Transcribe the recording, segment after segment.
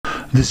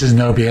This is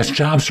No BS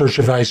Job Search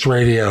Advice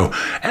Radio,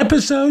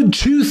 episode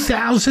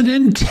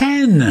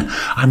 2010.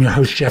 I'm your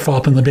host, Jeff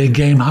Altman, the Big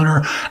Game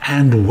Hunter,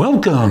 and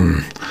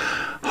welcome.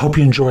 Hope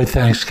you enjoyed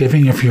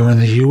Thanksgiving if you're in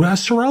the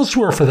U.S. or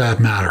elsewhere for that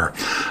matter.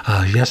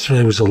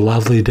 Yesterday was a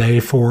lovely day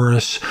for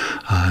us.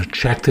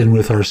 Checked in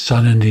with our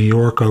son in New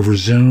York over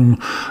Zoom.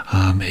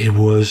 It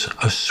was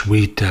a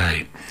sweet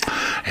day.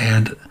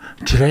 And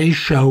today's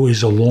show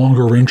is a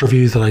longer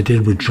interview that I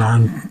did with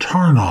John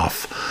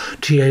Tarnoff,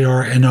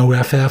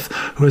 Tarnoff,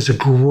 who has a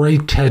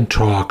great TED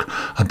Talk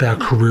about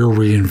career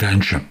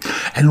reinvention.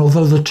 And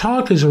although the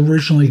talk is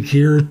originally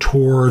geared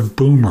toward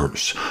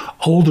boomers,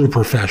 older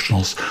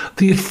professionals,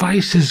 the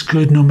advice is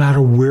good no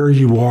matter where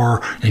you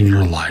are in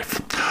your life.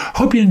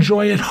 Hope you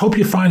enjoy it. Hope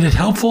you find it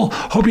helpful.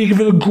 Hope you give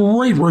it a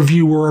great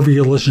review wherever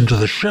you listen to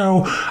the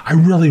show. I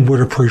really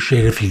would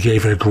appreciate it if you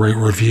gave it a great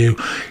review.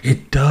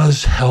 It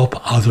does help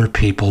other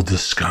people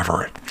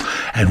discover it.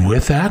 And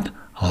with that,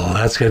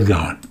 let's get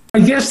going. My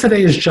guest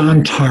today is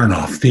John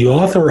Tarnoff, the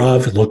author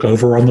of, look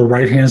over on the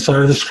right-hand side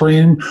of the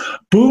screen,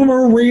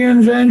 Boomer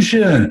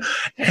Reinvention.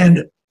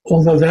 And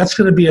although that's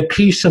going to be a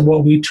piece of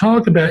what we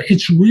talk about,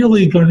 it's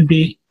really going to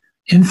be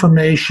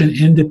information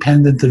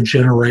independent of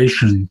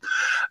generation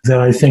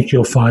that I think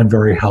you'll find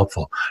very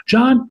helpful.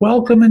 John,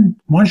 welcome, and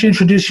why don't you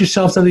introduce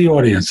yourself to the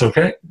audience,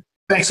 okay?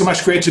 Thanks so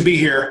much. Great to be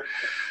here.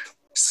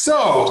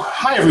 So,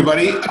 hi,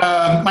 everybody.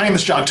 My name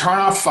is John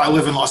Tarnoff. I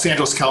live in Los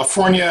Angeles,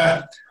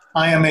 California.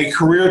 I am a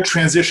career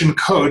transition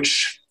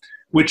coach,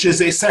 which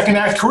is a second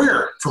act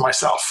career for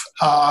myself.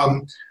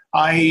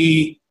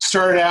 I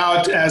started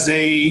out as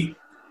a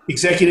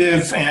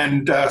executive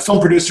and film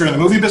producer in the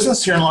movie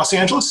business here in Los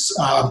Angeles.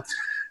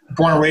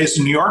 Born and raised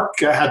in New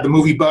York, had the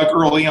movie bug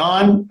early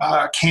on,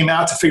 came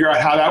out to figure out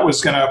how that was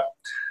going to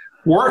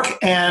work,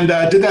 and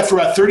did that for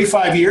about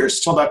 35 years,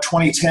 till about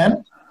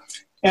 2010.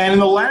 And in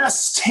the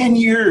last 10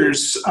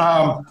 years,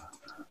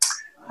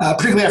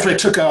 particularly after I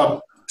took a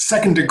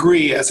second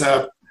degree as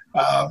a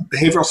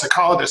behavioral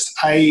psychologist,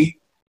 I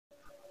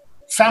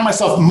found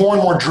myself more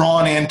and more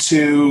drawn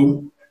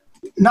into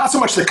not so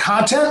much the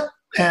content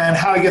and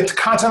how to get the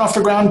content off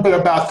the ground, but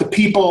about the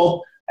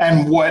people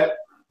and what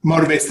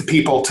motivates the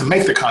people to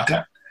make the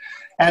content.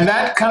 And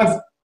that kind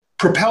of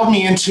propelled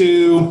me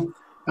into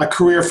a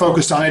career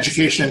focused on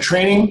education and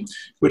training,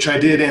 which I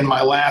did in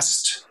my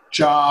last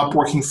job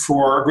working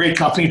for a great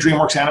company,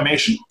 DreamWorks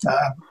Animation,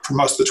 for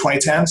most of the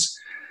 2010s.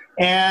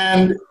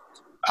 And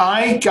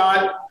I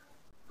got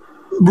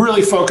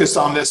really focused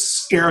on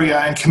this area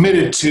and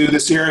committed to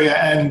this area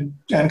and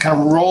kind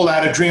of rolled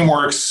out of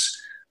DreamWorks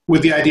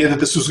with the idea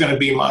that this was going to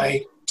be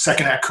my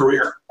second act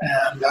career.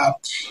 And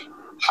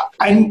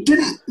I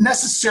didn't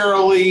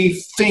necessarily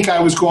think I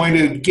was going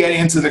to get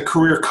into the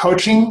career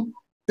coaching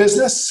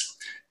business.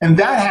 And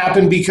that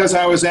happened because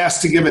I was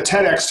asked to give a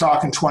TEDx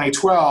talk in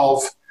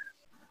 2012.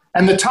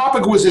 And the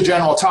topic was a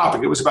general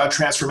topic. It was about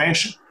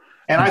transformation.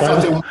 And I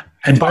thought that...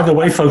 And by the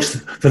way, folks,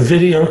 the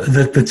video,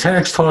 the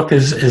TEDx talk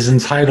is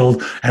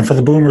entitled, and for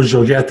the boomers,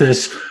 you'll get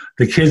this,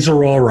 The Kids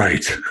Are All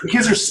Right. The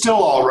Kids Are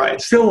Still All Right.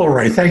 Still all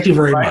right. Thank you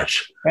very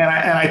much.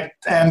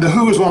 And The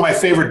Who is one of my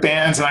favorite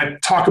bands, and I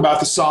talk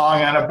about the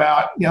song and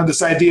about,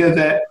 this idea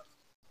that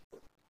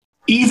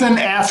even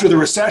after the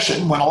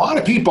recession, when a lot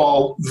of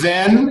people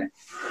then,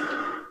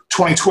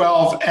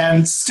 2012,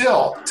 and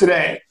still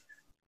today,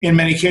 in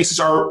many cases,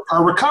 are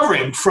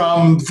recovering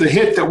from the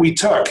hit that we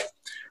took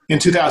in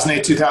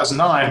 2008,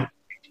 2009,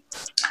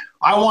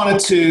 I wanted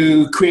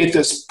to create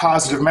this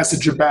positive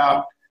message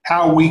about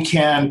how we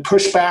can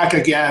push back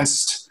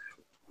against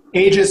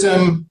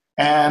ageism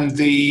and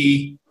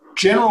the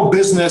general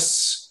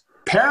business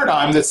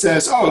paradigm that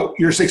says, oh,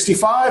 you're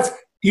 65,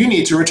 you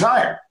need to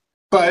retire.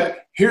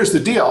 But here's the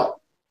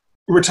deal.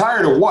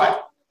 Retire to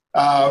what?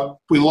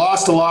 We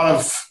lost a lot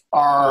of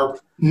our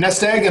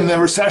nest egg in the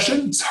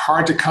recession. It's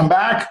hard to come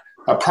back.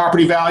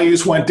 Property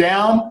values went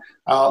down.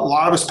 A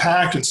lot of us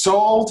packed and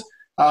sold.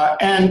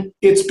 And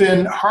it's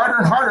been harder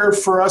and harder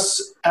for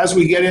us as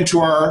we get into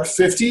our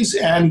 50s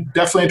and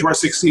definitely into our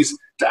 60s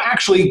to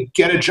actually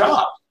get a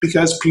job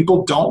because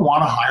people don't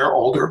want to hire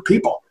older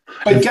people.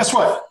 But guess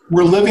what?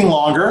 We're living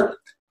longer.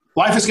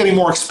 Life is getting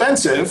more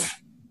expensive.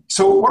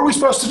 So what are we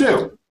supposed to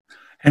do?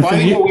 And for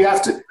you, we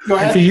have to go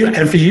ahead.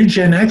 And for you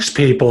Gen X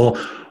people,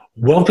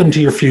 welcome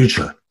to your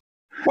future.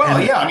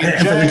 Well,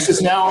 Gen X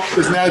is now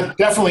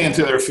definitely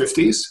into their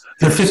 50s.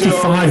 They're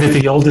 55 at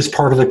the oldest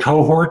part of the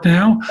cohort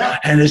now. Yeah.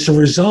 And as a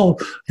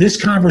result,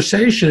 this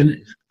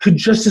conversation could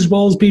just as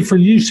well as be for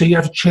you. So you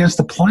have a chance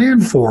to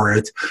plan for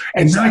it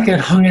and not get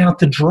hung out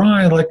to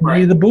dry like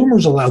many of the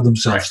boomers allowed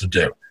themselves to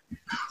do.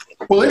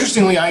 Well,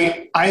 interestingly,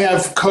 I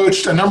have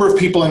coached a number of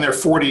people in their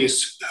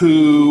 40s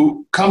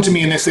who come to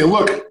me and they say,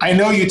 look, I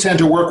know you tend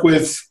to work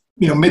with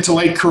mid to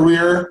late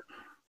career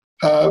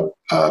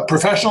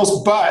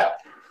professionals, but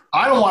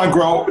I don't want to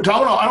grow. I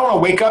don't want to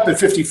wake up at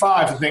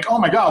 55 and think, oh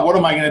my God, what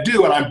am I going to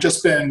do? And I've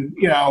just been,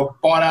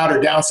 bought out or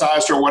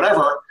downsized or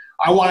whatever.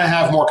 I want to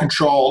have more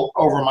control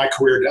over my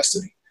career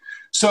destiny.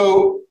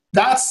 So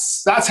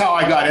that's how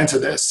I got into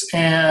this.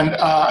 And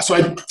so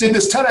I did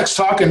this TEDx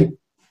talk and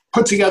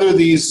put together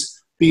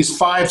these these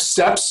 5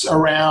 steps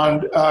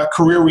around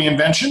career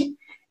reinvention.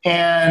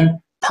 And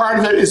part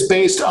of it is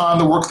based on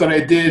the work that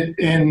I did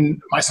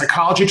in my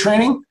psychology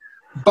training.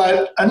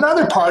 But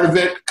another part of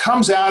it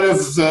comes out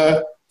of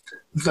the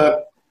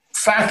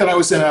fact that I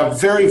was in a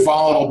very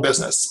volatile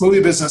business.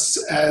 Movie business,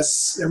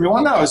 as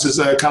everyone knows, is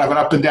a kind of an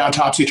up and down,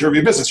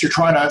 topsy-turvy business. You're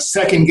trying to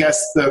second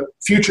guess the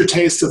future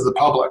taste of the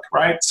public,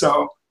 right?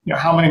 So,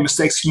 how many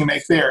mistakes can you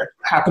make there? It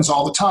happens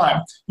all the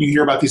time. You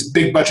hear about these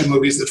big budget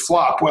movies that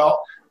flop.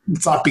 Well,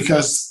 it's not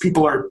because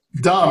people are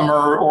dumb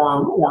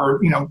or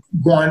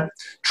weren't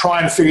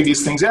trying to figure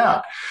these things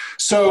out.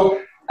 So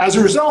as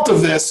a result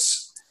of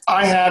this,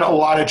 I had a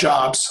lot of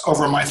jobs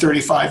over my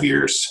 35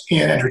 years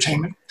in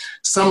entertainment.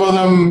 Some of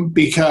them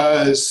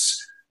because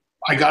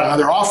I got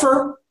another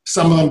offer.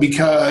 Some of them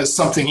because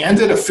something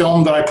ended. A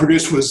film that I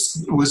produced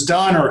was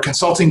done, or a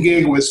consulting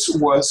gig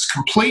was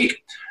complete.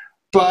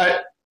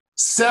 But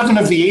 7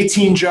 of the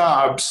 18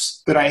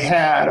 jobs that I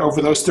had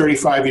over those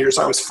 35 years,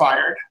 I was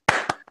fired.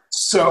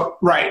 So,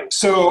 right.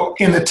 So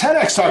in the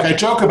TEDx talk, I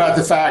joke about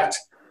the fact,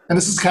 and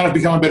this has kind of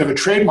become a bit of a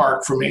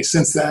trademark for me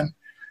since then,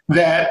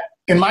 that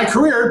in my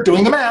career,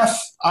 doing the math,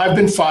 I've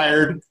been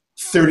fired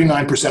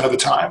 39% of the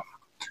time.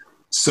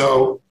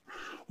 So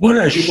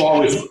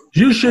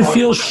you should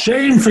feel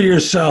shame for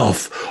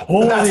yourself.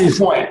 That's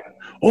the point.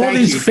 All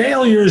these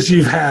failures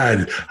you've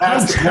had.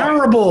 How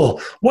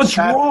terrible. What's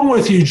wrong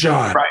with you,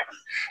 John? Right.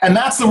 And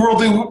that's the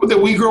world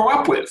that we grow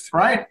up with,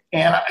 right?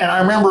 And I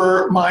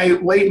remember my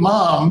late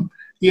mom,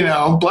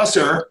 bless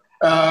her,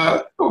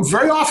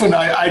 very often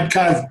I'd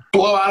kind of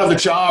blow out of a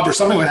job or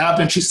something would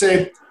happen, and she'd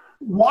say,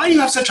 "Why do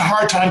you have such a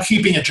hard time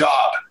keeping a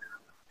job?"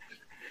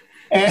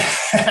 And,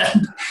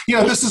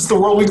 this is the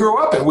world we grew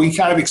up in. We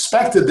kind of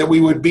expected that we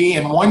would be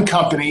in one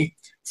company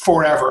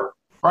forever,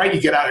 right? You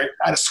get out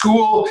of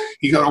school,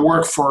 you go to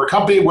work for a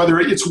company, whether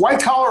it's white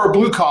collar or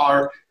blue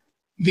collar,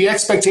 the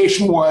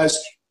expectation was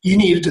you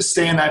needed to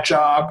stay in that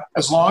job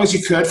as long as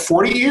you could,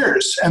 40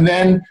 years. And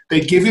then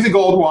they'd give you the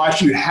gold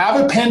watch, you'd have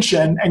a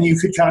pension, and you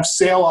could kind of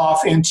sail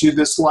off into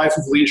this life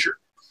of leisure.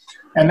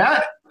 And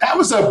that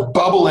was a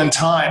bubble in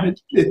time.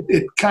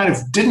 It kind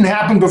of didn't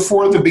happen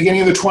before the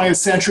beginning of the 20th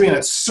century, and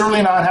it's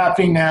certainly not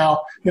happening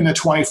now in the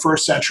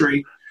 21st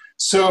century.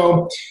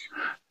 So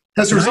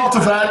as a result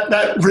of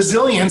that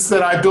resilience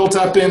that I built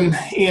up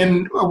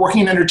in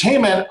working in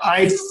entertainment,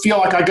 I feel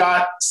like I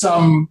got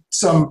some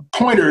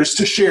pointers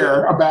to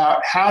share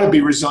about how to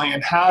be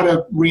resilient, how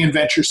to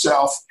reinvent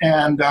yourself,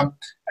 and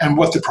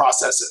what the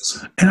process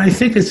is. And I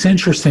think it's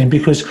interesting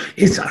because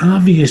it's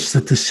obvious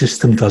that the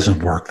system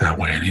doesn't work that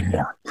way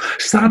anymore.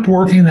 Stopped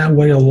working that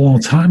way a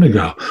long time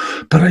ago.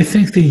 But I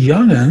think the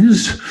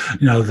young'uns,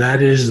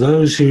 that is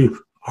those who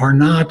are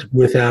not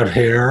without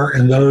hair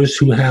and those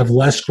who have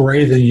less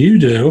gray than you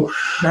do,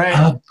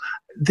 right.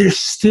 They're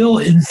still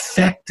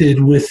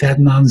infected with that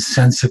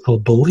nonsensical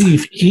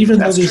belief, even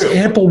though there's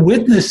ample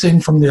witnessing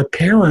from their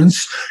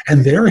parents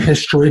and their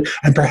history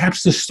and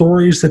perhaps the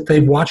stories that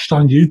they've watched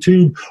on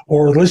YouTube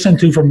or listened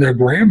to from their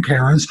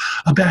grandparents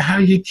about how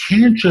you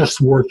can't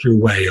just work your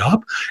way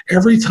up.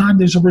 Every time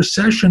there's a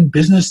recession,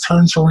 business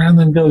turns around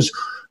and goes,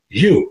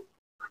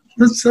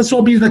 let's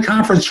all be in the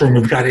conference room.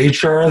 We've got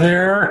HR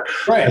there.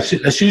 Right.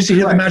 As soon as you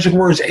hear the magic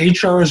words,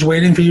 HR is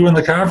waiting for you in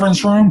the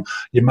conference room,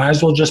 you might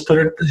as well just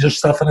put your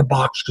stuff in a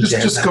box.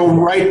 Just go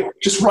right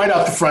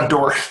out the front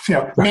door.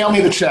 Mail me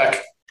the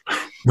check.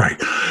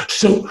 Right.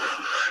 So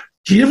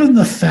given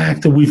the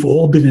fact that we've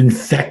all been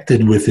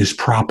infected with this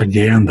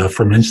propaganda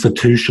from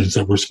institutions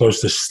that we're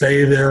supposed to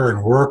stay there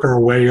and work our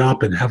way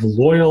up and have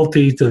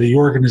loyalty to the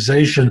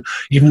organization,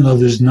 even though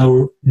there's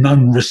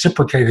none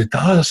reciprocated to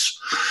us,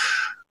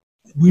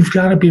 we've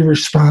got to be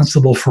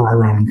responsible for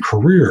our own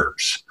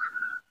careers.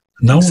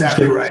 No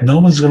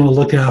one's going to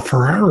look out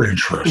for our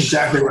interests.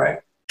 Exactly right.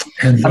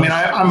 And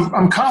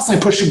I'm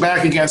constantly pushing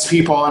back against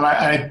people, and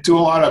I do a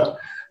lot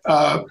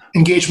of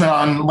engagement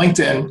on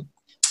LinkedIn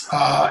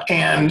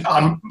and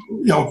on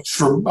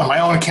my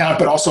own account,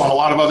 but also on a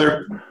lot of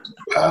other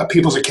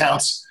people's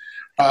accounts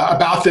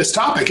about this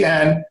topic.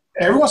 And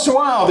every once in a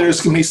while,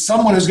 there's going to be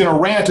someone who's going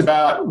to rant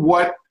about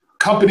what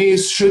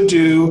companies should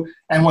do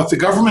and what the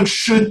government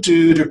should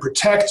do to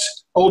protect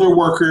older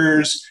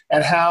workers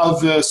and how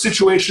the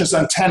situation is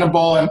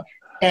untenable.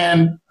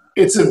 And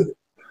it's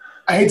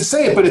I hate to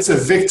say it, but it's a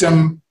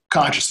victim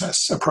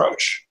consciousness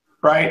approach,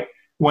 right?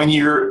 When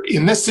you're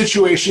in this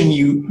situation,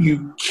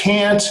 you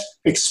can't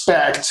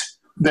expect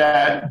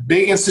that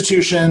big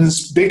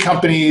institutions, big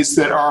companies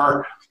that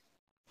are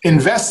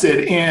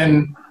invested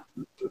in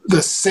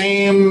the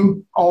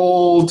same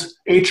old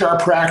HR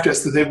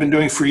practice that they've been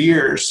doing for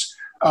years,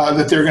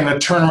 that they're going to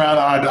turn around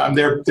on a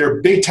dime.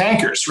 They're big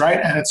tankers, right?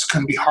 And it's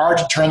going to be hard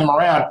to turn them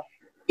around,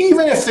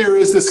 even if there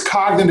is this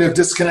cognitive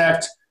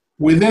disconnect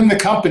within the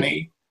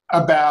company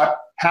about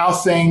how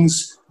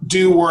things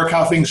do work,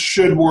 how things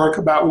should work,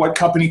 about what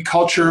company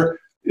culture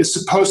is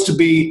supposed to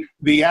be,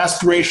 the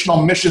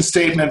aspirational mission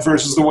statement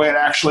versus the way it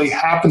actually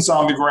happens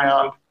on the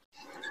ground.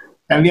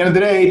 And at the end of the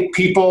day,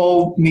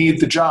 people need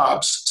the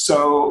jobs.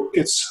 So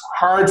it's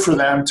hard for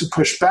them to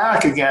push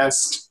back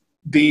against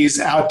these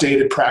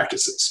outdated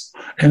practices.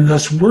 And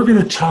thus, we're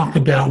going to talk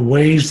about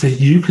ways that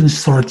you can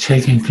start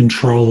taking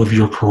control of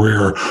your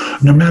career,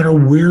 no matter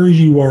where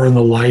you are in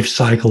the life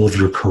cycle of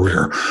your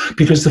career.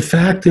 Because the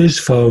fact is,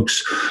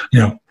 folks,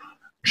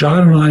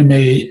 John and I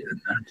may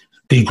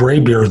be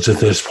graybeards at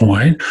this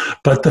point,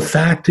 but the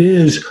fact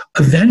is,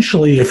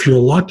 eventually, if you're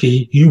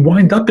lucky, you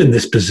wind up in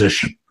this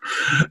position.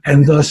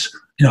 And thus,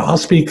 I'll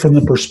speak from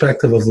the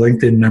perspective of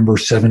LinkedIn member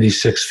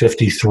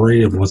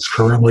 7653 of what's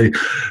currently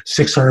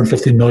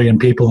 650 million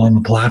people on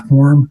the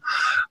platform.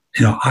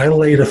 I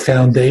laid a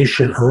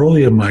foundation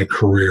early in my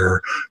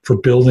career for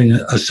building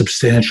a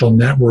substantial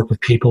network of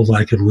people that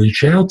I could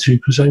reach out to,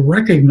 because I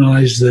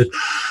recognized that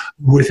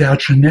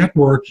without your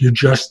network, you're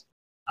just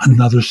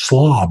another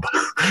slob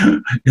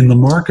in the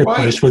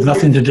marketplace with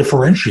nothing to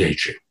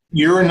differentiate you.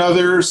 You're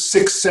another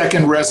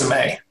 6-second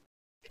resume.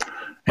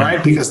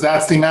 Right? Because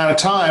that's the amount of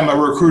time a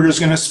recruiter is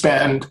going to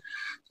spend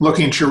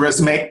looking at your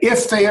resume,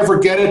 if they ever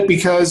get it,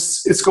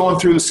 because it's going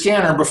through the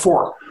scanner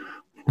before.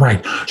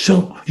 Right.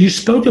 So you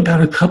spoke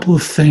about a couple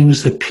of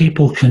things that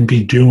people can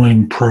be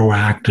doing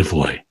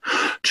proactively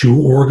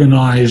to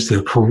organize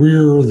their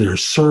career, their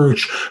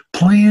search,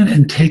 plan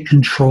and take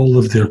control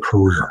of their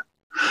career.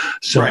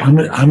 So right. I'm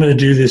going to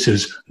do this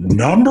as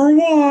number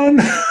one.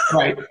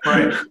 Right.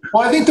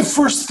 Well, I think the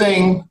first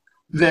thing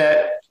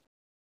that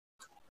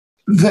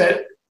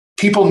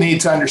people need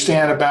to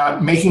understand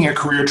about making a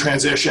career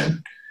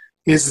transition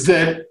is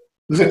that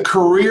the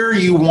career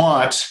you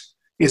want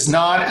is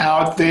not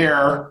out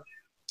there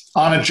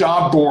on a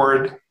job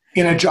board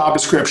in a job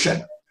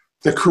description.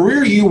 The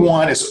career you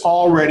want is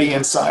already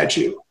inside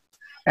you.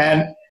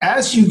 And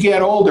as you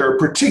get older,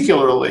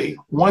 particularly,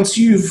 once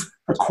you've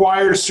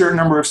acquired a certain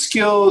number of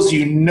skills,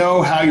 you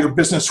know how your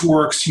business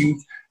works, you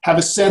have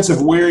a sense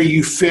of where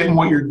you fit and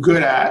what you're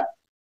good at,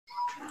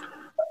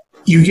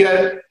 you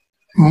get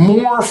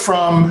more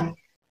from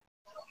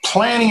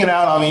planning it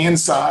out on the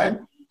inside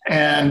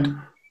and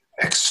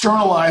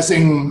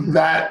externalizing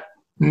that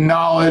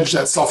knowledge,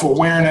 that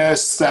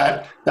self-awareness,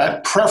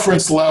 that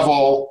preference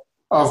level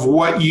of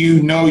what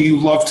you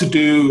love to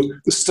do,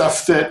 the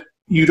stuff that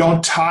you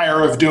don't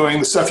tire of doing,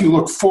 the stuff you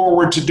look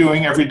forward to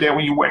doing every day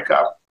when you wake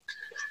up.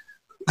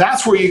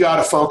 That's where you got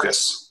to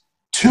focus.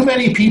 Too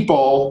many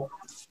people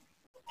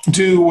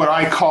do what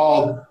I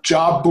call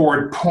job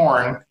board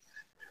porn,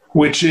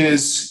 which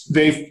is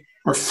they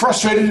are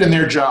frustrated in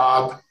their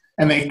job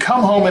and they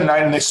come home at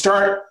night and they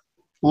start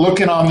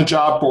looking on the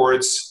job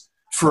boards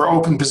for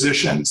open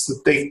positions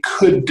that they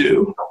could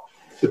do,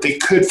 that they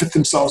could fit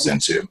themselves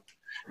into.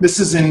 This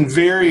is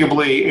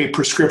invariably a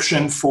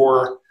prescription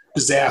for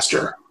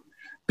disaster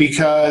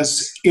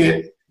because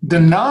it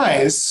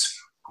denies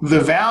the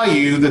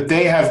value that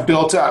they have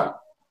built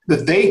up,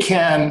 that they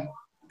can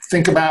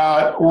think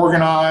about,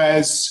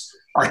 organize,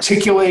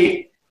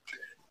 articulate,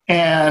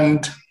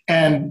 and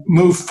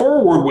move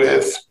forward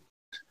with.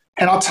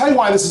 And I'll tell you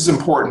why this is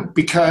important,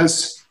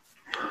 because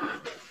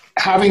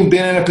having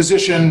been in a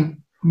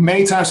position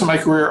many times in my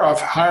career of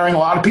hiring a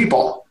lot of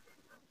people,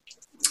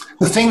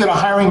 the thing that a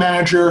hiring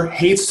manager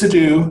hates to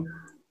do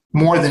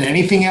more than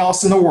anything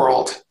else in the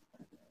world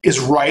is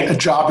write a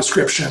job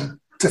description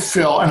to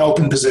fill an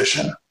open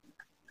position.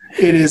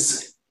 It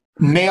is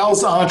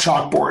nails on a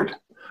chalkboard.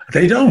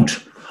 They don't.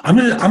 I'm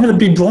going to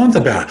be blunt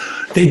about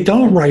it. They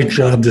don't write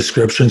job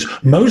descriptions.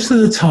 Most of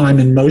the time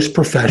in most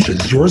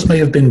professions, yours may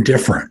have been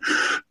different,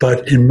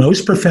 but in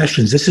most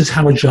professions, this is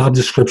how a job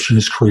description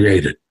is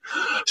created.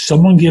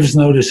 Someone gives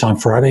notice on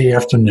Friday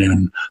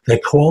afternoon. They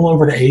call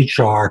over to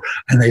HR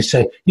and they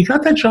say, "You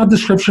got that job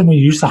description we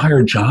used to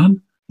hire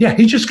John? Yeah,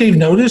 he just gave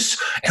notice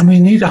and we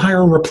need to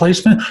hire a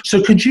replacement.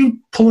 So could you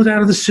pull it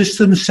out of the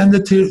system, send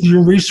it to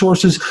your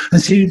resources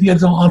and see if you can get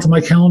it onto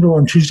my calendar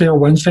on Tuesday or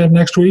Wednesday of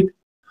next week?"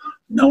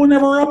 No one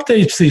ever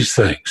updates these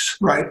things.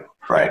 Right.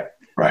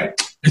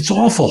 It's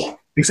awful.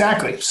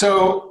 Exactly.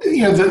 So,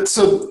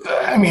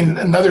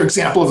 another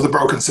example of the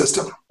broken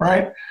system,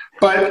 right?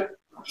 But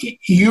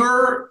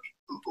you're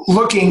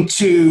looking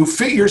to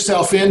fit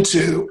yourself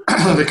into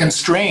the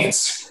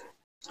constraints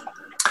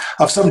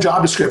of some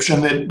job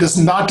description that does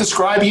not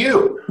describe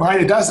you,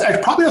 right?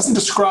 It probably doesn't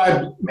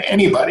describe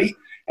anybody.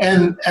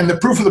 And the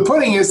proof of the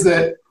pudding is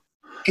that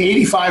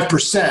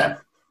 85%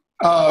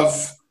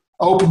 of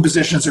open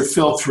positions are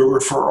filled through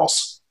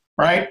referrals,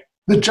 right?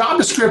 The job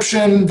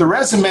description, the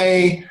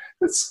resume,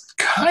 it's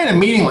kind of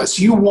meaningless.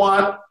 You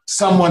want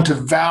someone to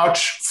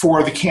vouch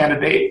for the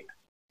candidate.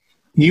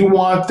 You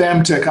want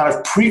them to kind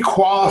of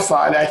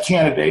pre-qualify that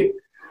candidate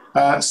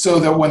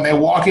so that when they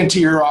walk into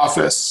your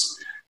office,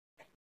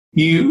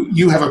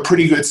 you have a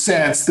pretty good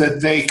sense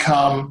that they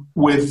come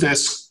with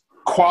this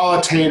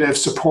qualitative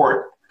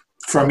support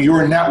from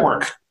your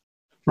network.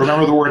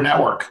 Remember the word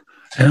network.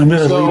 And I'm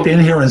going to leap in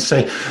here and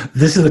say,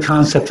 this is the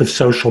concept of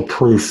social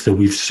proof that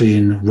we've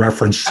seen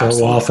referenced so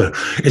often.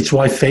 It's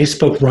why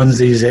Facebook runs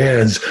these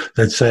ads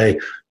that say,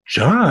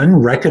 John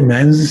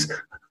recommends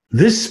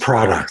this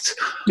product.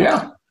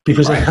 Yeah.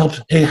 Because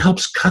it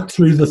helps cut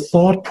through the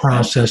thought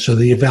process or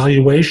the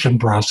evaluation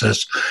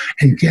process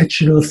and get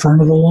you to the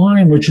front of the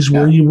line, which is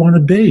where you want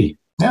to be.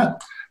 Yeah.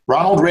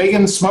 Ronald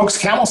Reagan smokes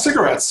Camel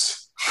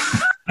cigarettes.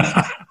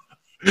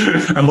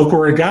 And look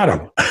where it got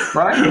him.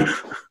 Right?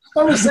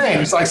 I'm just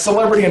saying, it's like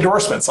celebrity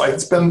endorsements. Like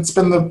it's been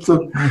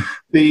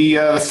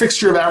the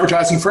fixture of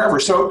advertising forever.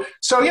 So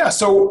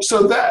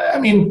that, I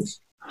mean,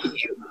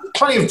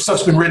 plenty of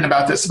stuff's been written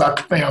about this,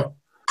 about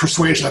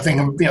persuasion. I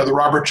think the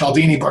Robert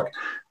Cialdini book,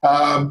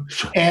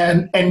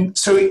 and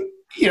so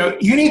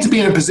you need to be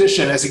in a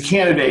position as a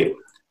candidate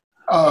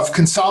of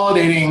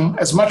consolidating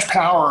as much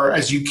power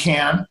as you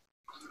can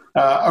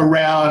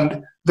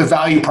around the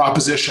value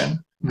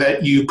proposition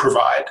that you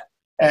provide.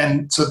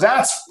 And so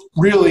that's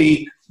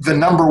really the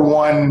number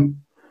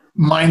one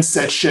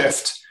mindset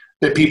shift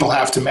that people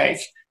have to make,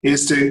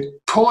 is to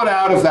pull it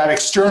out of that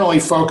externally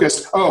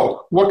focused,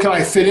 oh, what can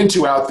I fit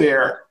into out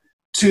there,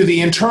 to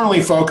the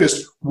internally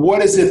focused,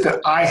 what is it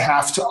that I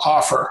have to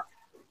offer?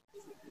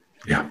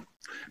 Yeah,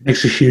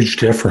 makes a huge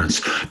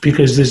difference,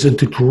 because there's a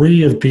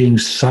degree of being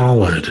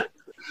solid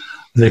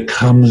that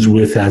comes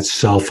with that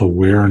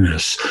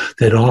self-awareness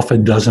that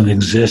often doesn't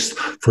exist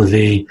for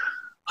the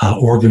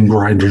organ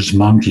grinder's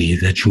monkey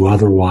that you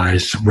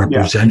otherwise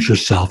represent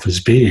yourself as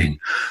being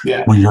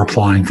when you're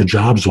applying for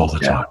jobs all the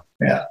time.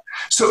 Yeah.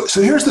 So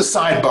here's the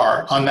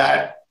sidebar on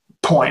that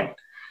point.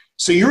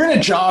 So you're in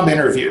a job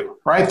interview,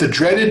 right? The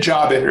dreaded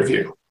job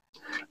interview.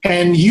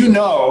 And you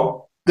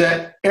know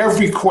that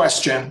every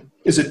question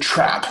is a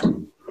trap,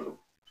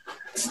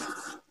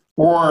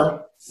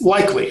 or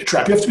likely a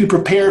trap. You have to be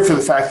prepared for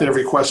the fact that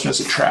every question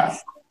is a trap.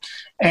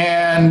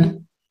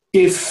 And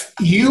if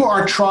you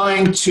are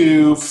trying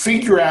to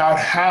figure out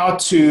how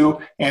to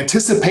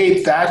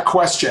anticipate that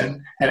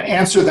question and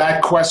answer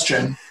that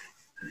question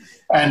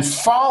and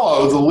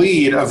follow the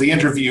lead of the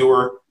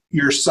interviewer,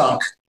 you're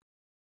sunk.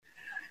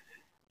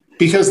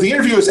 Because the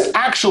interviewers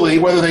actually,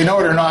 whether they know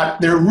it or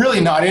not, they're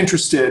really not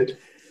interested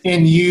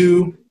in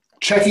you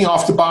checking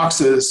off the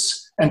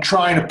boxes and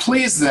trying to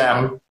please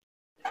them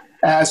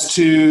as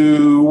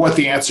to what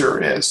the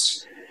answer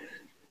is.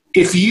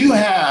 If you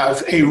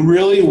have a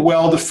really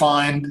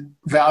well-defined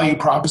value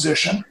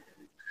proposition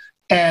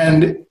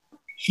and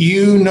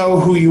you know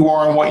who you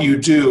are and what you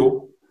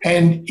do,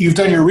 and you've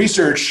done your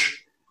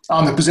research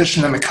on the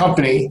position in the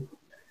company,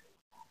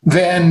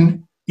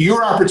 then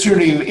your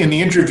opportunity in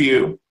the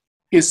interview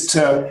is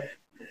to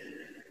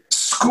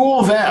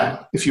school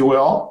them, if you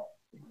will,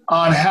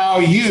 on how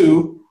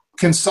you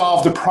can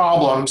solve the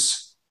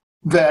problems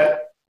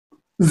that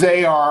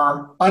they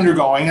are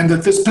undergoing and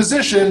that this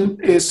position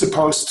is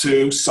supposed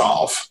to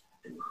solve.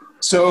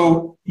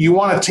 So you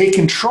want to take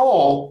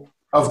control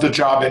of the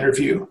job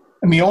interview.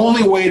 And the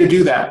only way to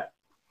do that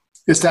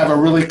is to have a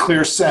really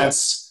clear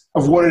sense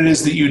of what it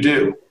is that you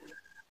do.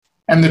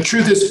 And the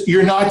truth is,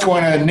 you're not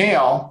going to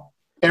nail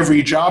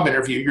every job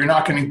interview. You're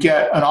not going to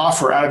get an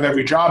offer out of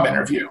every job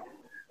interview.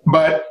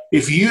 But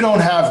if you don't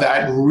have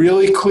that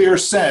really clear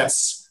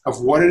sense of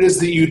what it is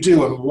that you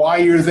do and why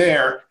you're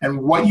there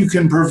and what you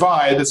can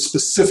provide that's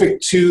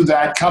specific to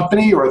that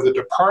company or the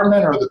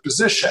department or the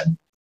position,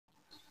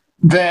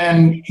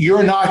 then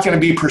you're not going to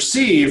be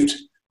perceived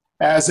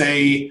as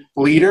a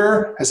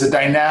leader, as a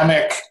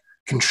dynamic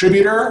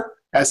contributor,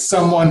 as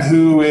someone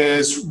who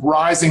is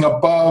rising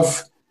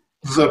above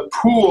the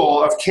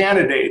pool of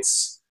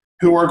candidates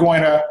who are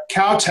going to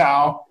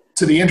kowtow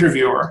to the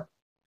interviewer.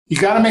 You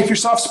got to make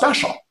yourself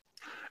special.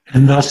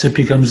 And thus it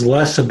becomes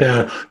less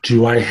about,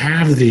 do I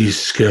have these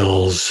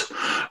skills,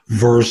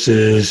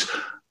 versus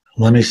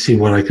let me see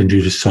what I can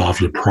do to solve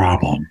your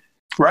problem.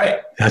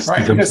 Right. That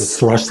becomes the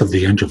thrust of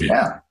the interview.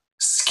 Yeah.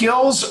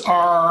 Skills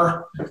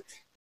are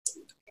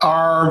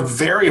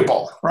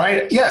variable,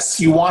 right? Yes,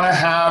 you want to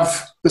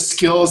have the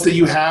skills that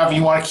you have.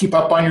 You want to keep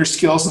up on your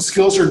skills, and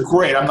skills are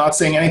great. I'm not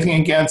saying anything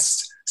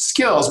against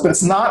skills, but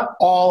it's not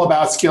all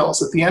about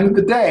skills. At the end of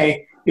the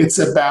day, it's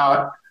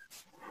about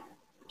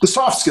the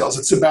soft skills.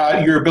 It's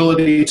about your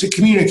ability to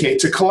communicate,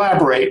 to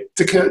collaborate,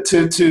 to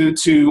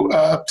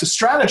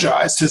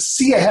strategize, to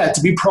see ahead,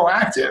 to be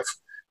proactive,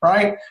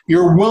 right?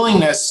 Your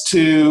willingness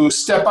to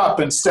step up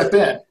and step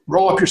in,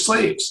 roll up your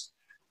sleeves.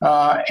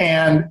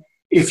 And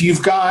if your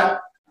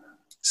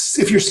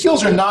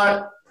skills are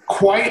not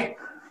quite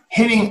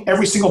hitting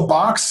every single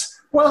box,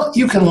 well,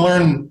 you can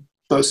learn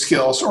those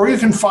skills, or you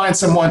can find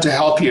someone to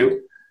help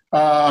you.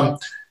 I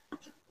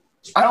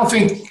don't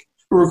think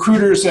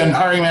recruiters and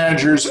hiring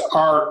managers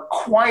are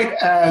quite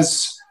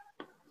as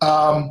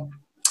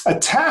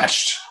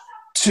attached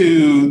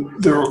to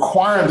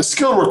the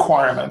skill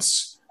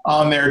requirements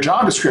on their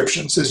job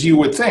descriptions as you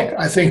would think.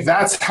 I think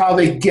that's how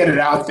they get it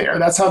out there.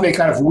 That's how they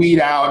kind of weed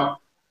out,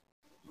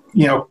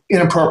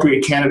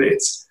 inappropriate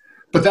candidates.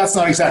 But that's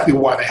not exactly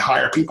why they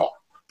hire people.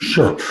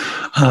 Sure.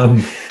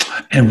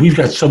 And we've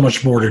got so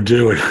much more to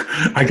do. And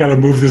I got to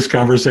move this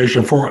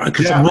conversation forward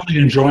because I'm really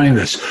enjoying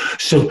this.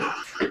 So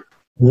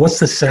what's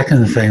the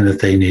second thing that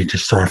they need to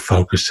start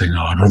focusing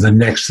on, or the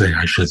next thing,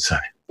 I should say?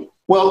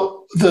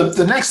 Well,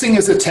 the next thing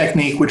is a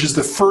technique, which is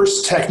the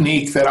first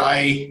technique that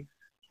I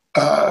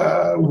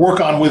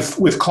work on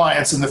with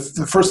clients. And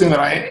the first thing that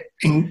I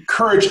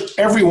encourage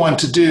everyone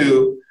to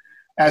do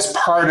as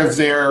part of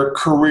their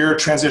career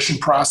transition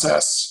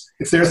process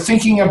if they're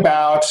thinking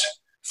about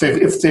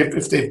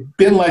if they've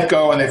been let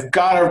go and they've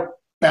got to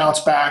bounce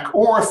back,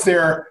 or if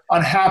they're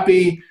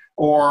unhappy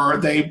or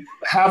they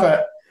have an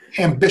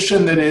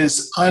ambition that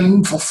is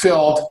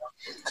unfulfilled,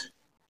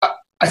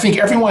 I think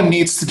everyone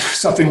needs to do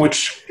something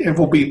which it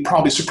will be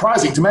probably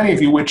surprising to many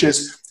of you, which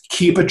is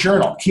keep a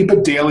journal, keep a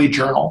daily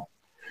journal.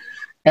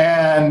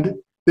 And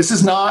this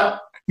is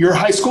not your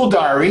high school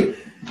diary.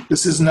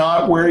 This is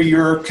not where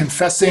you're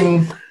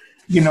confessing,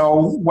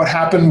 what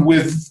happened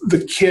with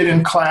the kid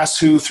in class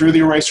who threw the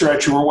eraser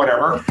at you or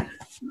whatever.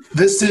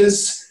 This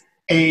is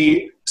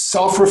a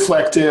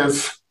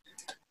self-reflective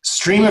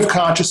stream of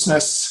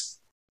consciousness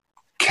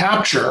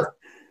capture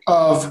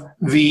of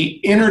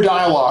the inner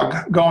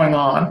dialogue going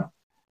on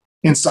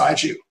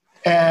inside you.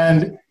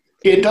 And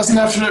it doesn't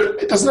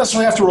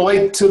necessarily have to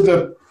relate to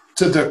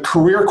the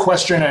career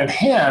question at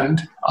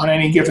hand on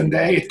any given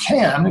day. It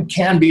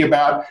can be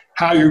about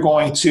how you're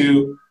going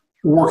to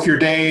work your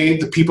day,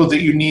 the people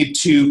that you need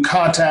to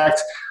contact.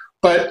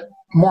 But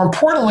more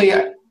importantly,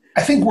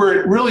 I think where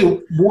it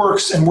really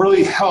works and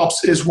really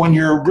helps is when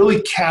you're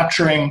really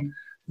capturing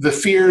the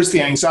fears,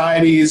 the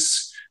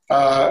anxieties,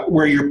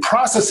 where you're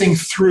processing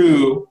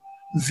through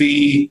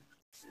the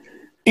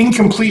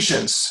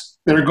incompletions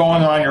that are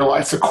going on in your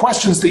life, the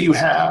questions that you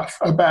have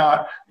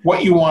about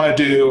what you want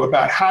to do,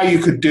 about how you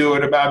could do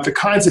it, about the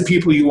kinds of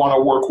people you want to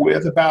work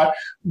with, about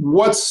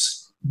what's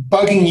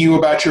bugging you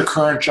about your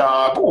current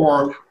job,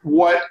 or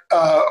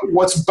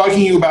what's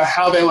bugging you about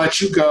how they let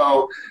you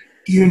go.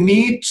 You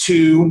need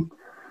to,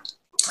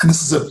 and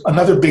this is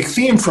another big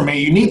theme for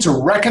me, you need to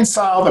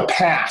reconcile the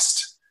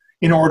past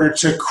in order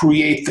to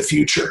create the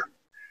future.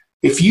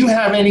 If you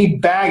have any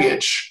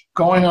baggage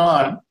going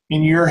on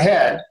in your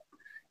head,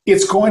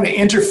 it's going to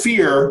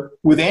interfere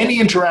with any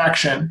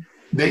interaction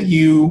that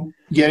you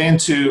get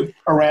into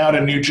around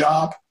a new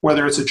job,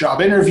 whether it's a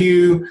job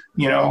interview,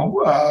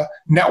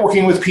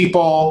 networking with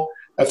people.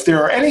 If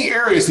there are any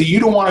areas that you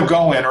don't want to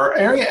go in, or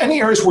any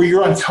areas where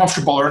you're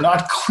uncomfortable or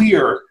not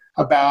clear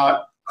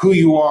about who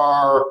you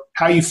are,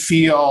 how you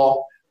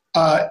feel,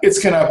 it's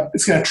gonna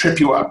trip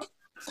you up.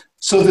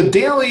 So the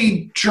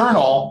daily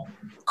journal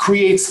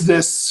creates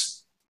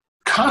this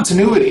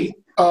continuity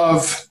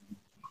of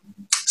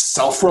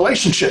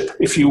self-relationship,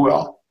 if you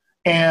will.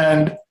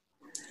 And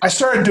I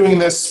started doing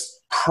this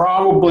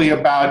probably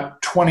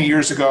about 20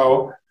 years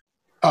ago,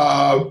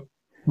 just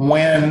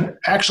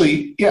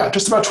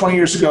about 20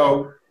 years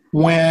ago,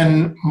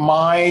 when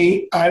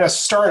I had a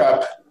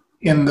startup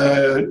in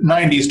the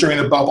 90s during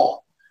the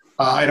bubble.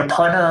 I had a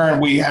partner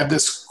and we had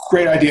this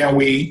great idea.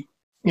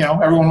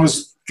 Everyone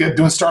was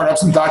doing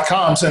startups and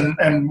 .coms,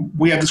 and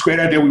we had this great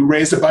idea. We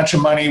raised a bunch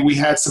of money. We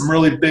had some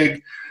really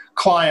big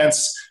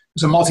clients.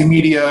 It was a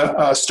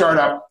multimedia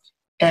startup.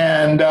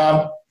 And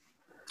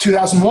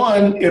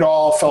 2001, it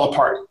all fell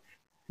apart,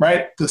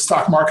 right? The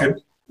stock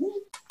market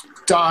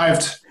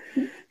dived.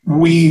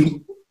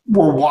 We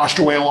were washed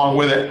away along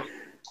with it.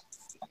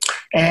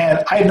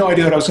 And I had no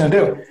idea what I was going to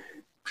do.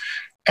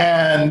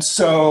 And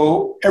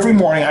so every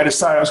morning I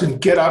decided I was going to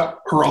get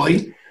up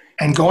early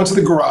and go into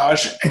the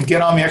garage and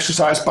get on the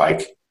exercise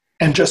bike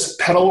and just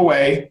pedal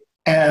away.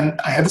 And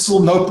I had this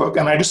little notebook,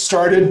 and I just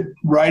started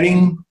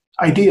writing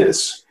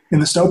ideas in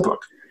this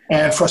notebook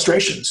and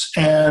frustrations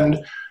and,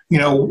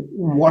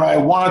 what I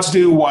wanted to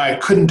do, why I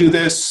couldn't do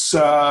this,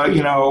 that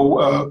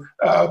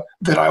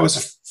I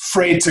was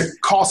afraid to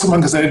call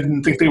someone because I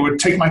didn't think they would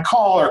take my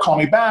call or call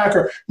me back,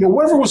 or,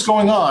 whatever was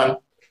going on.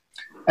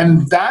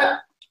 And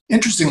that,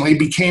 interestingly,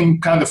 became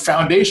kind of the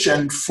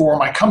foundation for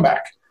my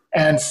comeback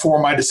and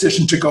for my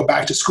decision to go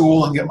back to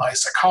school and get my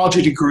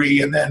psychology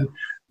degree, and then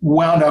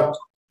wound up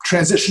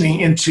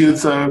transitioning into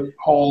the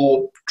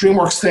whole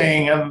DreamWorks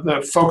thing and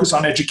the focus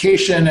on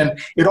education. And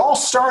it all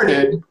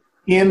started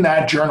in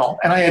that journal.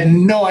 And I had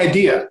no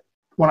idea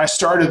when I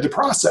started the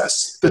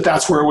process that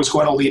that's where it was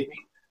going to lead me.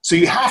 So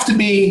you have to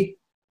be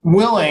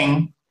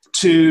willing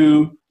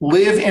to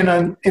live in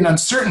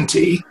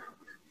uncertainty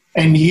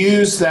and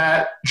use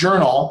that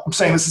journal. I'm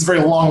saying this is very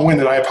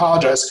long-winded, I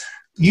apologize.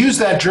 Use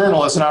that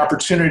journal as an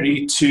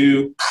opportunity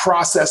to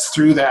process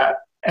through that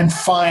and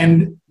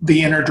find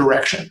the inner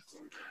direction.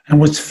 And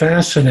what's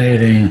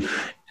fascinating,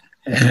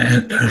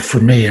 and for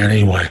me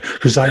anyway,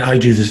 because I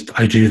do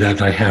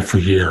that, I have for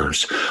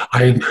years.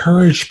 I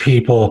encourage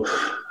people,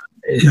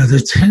 there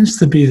tends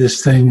to be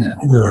this thing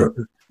where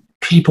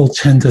people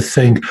tend to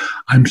think,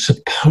 I'm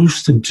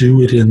supposed to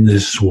do it in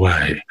this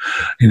way.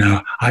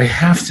 I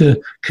have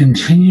to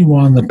continue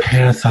on the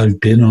path I've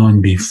been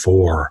on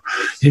before.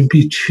 It'd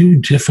be too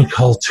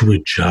difficult to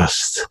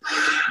adjust.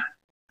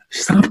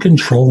 Stop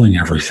controlling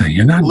everything.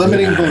 You're not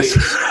limiting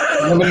beliefs.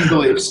 Limiting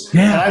beliefs.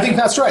 Yeah. And I think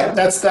that's right.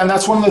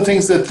 That's one of the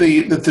things that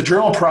the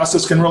journal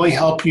process can really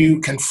help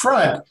you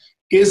confront,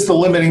 is the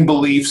limiting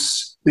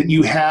beliefs that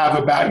you have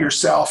about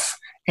yourself,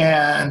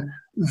 and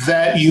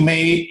that you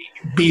may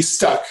be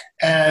stuck,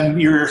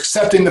 and you're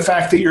accepting the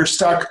fact that you're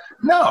stuck.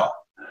 No,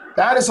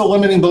 that is a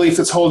limiting belief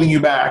that's holding you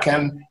back.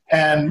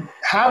 And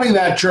having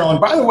that journal, and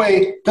by the way,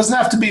 it doesn't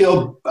have to be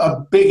a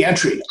big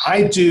entry.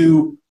 I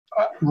do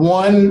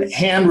one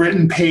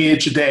handwritten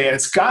page a day, and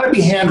it's got to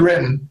be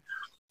handwritten.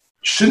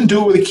 Shouldn't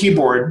do it with a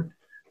keyboard.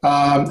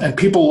 And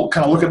people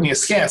kind of look at me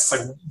askance,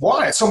 like,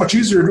 why? It's so much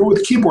easier to do it with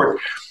a keyboard.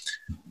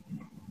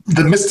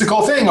 The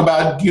mystical thing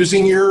about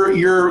using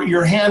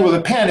your hand with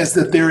a pen is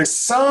that there is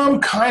some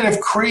kind of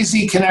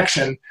crazy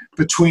connection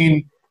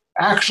between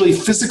actually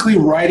physically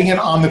writing it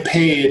on the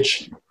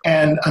page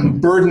and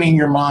unburdening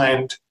your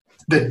mind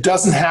that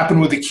doesn't happen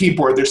with a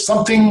keyboard. There's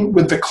something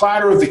with the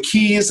clatter of the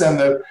keys and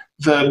the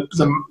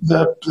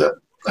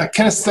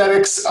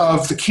kinesthetics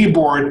of the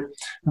keyboard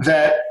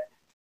that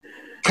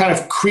kind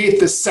of create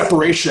this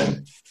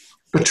separation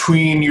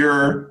between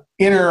your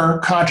inner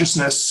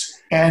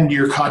consciousness and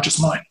your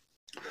conscious mind.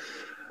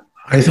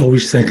 I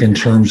always think in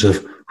terms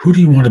of who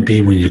do you want to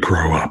be when you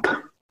grow up?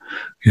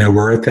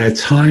 We're at that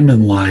time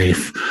in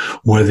life,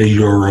 whether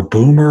you're a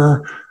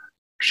boomer,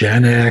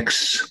 Gen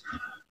X,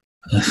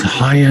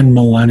 high-end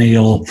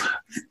millennial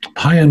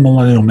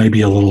may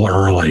be a little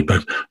early,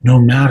 but no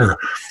matter.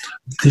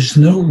 There's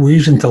no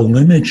reason to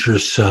limit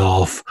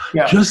yourself.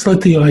 Yeah. Just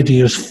let the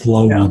ideas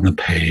flow on the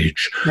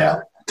page.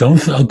 Yeah. Don't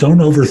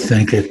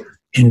overthink it.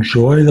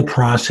 Enjoy the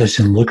process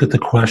and look at the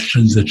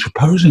questions that you're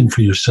posing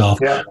for yourself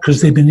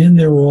because they've been in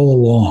there all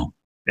along.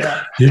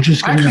 Yeah. You're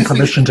just giving them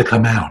permission to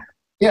come out.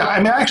 Yeah, I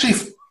actually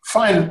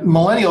find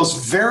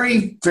millennials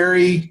very,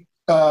 very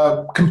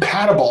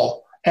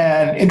compatible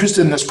and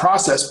interested in this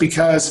process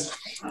because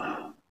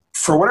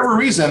for whatever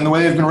reason, the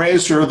way they've been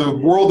raised or the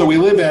world that we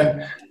live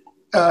in,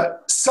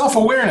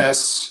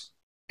 self-awareness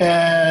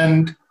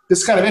and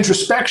this kind of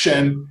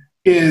introspection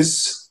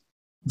is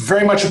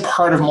very much a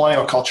part of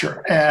millennial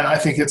culture. And I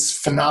think it's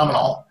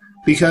phenomenal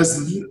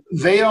because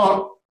they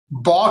don't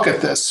balk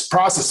at this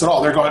process at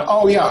all. They're going,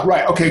 oh yeah,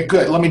 right. Okay,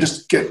 good. Let me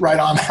just get right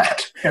on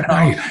that.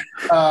 Right.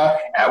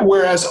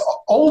 Whereas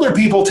older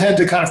people tend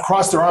to kind of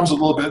cross their arms a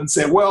little bit and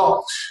say,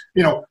 well,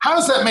 how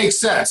does that make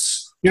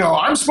sense?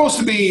 I'm supposed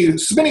to be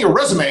submitting a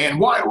resume and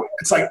why?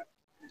 It's like,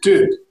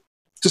 dude,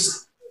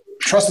 just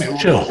trust me.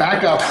 Chill.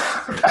 Back up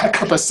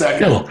a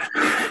second. Chill.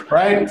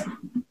 Right?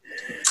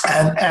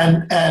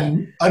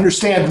 And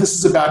understand this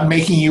is about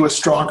making you a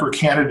stronger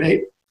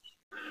candidate.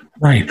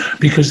 Right.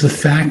 Because the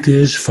fact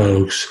is,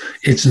 folks,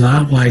 it's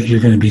not like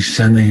you're going to be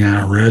sending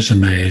out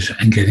resumes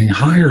and getting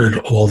hired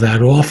all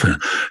that often.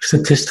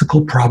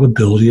 Statistical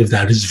probability of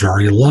that is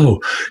very low,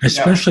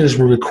 especially as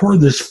we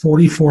record this,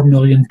 44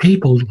 million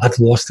people have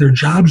lost their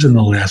jobs in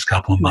the last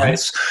couple of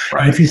months.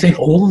 Right. And if you think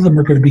all of them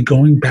are going to be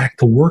going back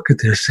to work at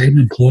their same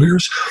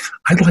employers,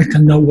 I'd like to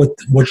know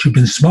what you've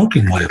been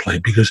smoking lately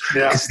because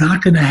it's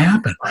not going to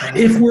happen.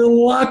 If we're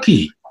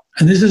lucky.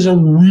 And this is a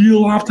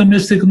real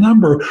optimistic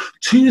number.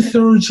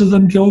 2/3 of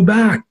them go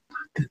back.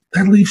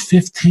 That leaves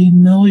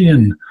 15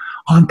 million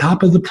on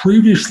top of the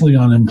previously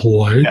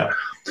unemployed. Yeah.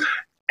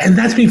 And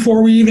that's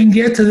before we even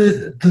get to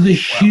the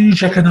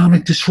huge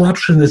economic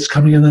disruption that's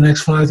coming in the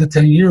next 5 to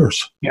 10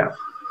 years. Yeah.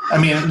 I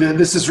mean,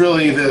 this is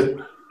really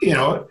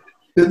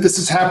this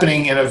is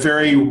happening in a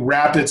very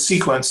rapid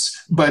sequence,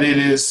 but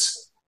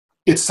it's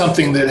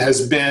something that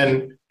has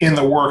been in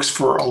the works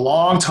for a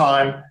long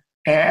time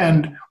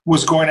and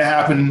was going to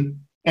happen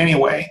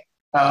anyway.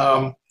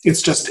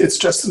 It's just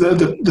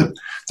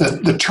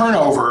the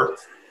turnover.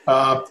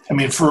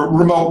 For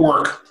remote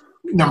work,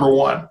 number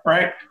one,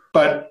 right?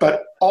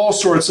 But all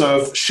sorts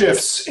of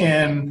shifts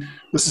in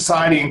the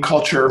society and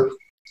culture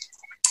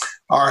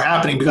are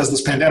happening because of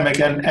this pandemic,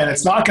 and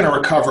it's not going to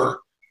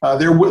recover.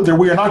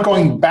 We are not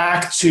going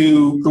back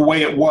to the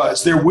way it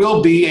was. There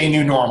will be a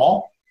new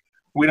normal.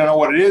 We don't know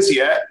what it is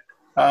yet.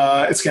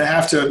 It's going to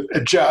have to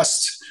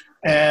adjust,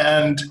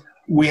 and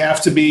we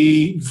have to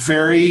be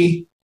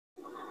very,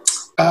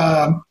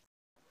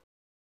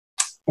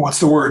 what's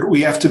the word?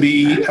 We have to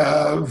be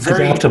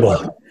very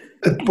adaptable.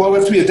 Well, we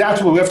have to be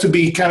adaptable. We have to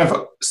be kind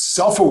of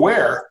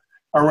self-aware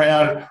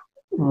around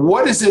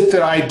what is it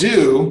that I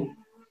do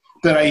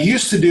that I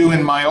used to do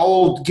in my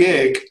old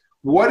gig.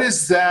 What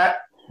is that?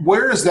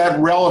 Where is that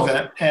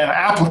relevant and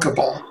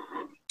applicable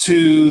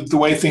to the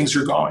way things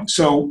are going?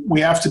 So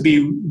we have to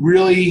be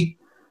really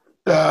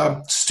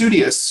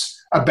studious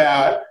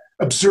about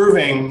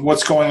observing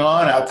what's going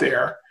on out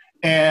there.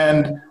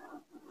 And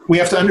we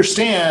have to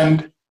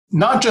understand,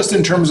 not just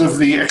in terms of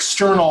the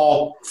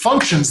external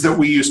functions that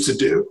we used to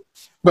do,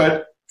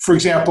 but for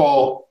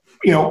example,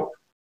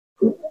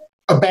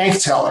 a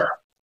bank teller.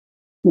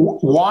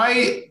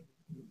 Why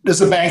does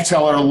a bank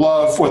teller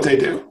love what they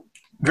do?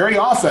 Very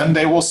often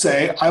they will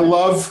say, I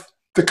love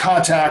the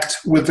contact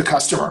with the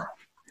customer.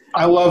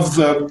 I love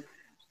the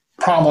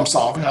problem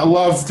solving. I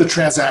love the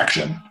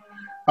transaction.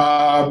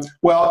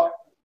 Well,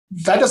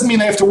 that doesn't mean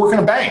they have to work in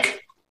a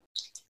bank,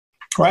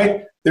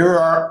 right? There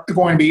are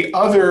going to be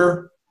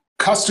other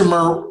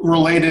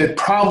customer-related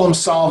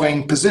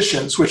problem-solving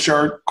positions which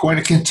are going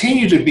to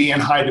continue to be in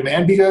high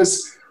demand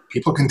because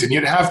people continue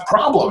to have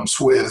problems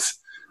with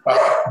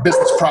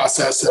business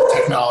process and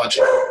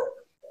technology.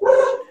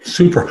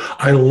 Super.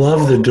 I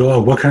love the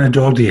dog. What kind of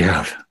dog do you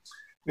have?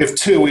 We have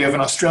two. We have an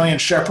Australian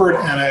Shepherd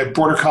and a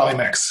Border Collie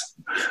mix.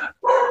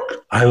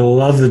 I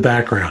love the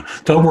background.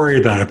 Don't worry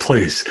about it,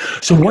 please.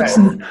 So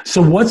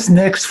what's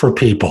next for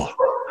people?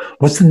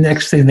 What's the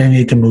next thing they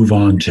need to move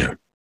on to?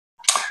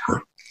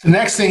 The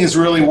next thing is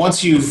really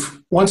once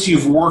you've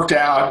worked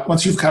out,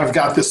 once you've kind of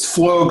got this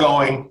flow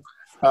going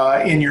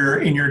in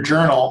your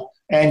journal,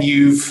 and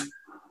you've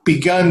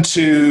begun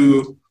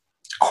to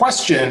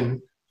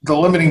question the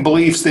limiting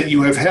beliefs that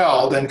you have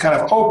held and kind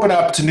of open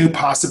up to new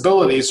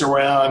possibilities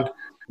around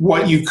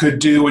what you could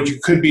do, what you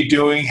could be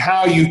doing,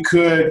 how you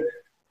could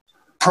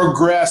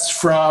progress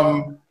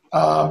from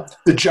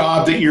the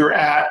job that you're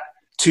at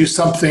to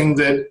something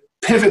that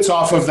pivots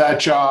off of that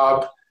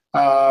job.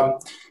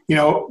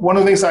 One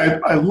of the things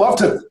I love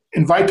to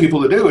invite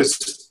people to do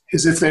is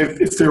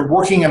if they're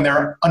working and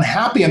they're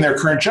unhappy in their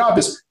current job,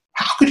 is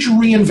how could you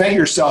reinvent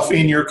yourself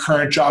in your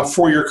current job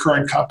for your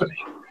current company?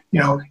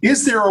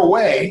 Is there a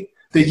way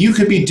that you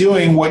could be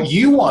doing what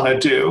you want to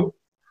do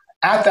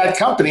at that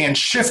company and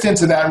shift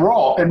into that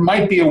role? It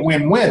might be a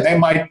win-win. They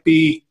might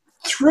be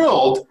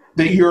thrilled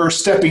that you're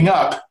stepping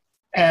up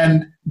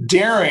and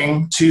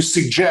daring to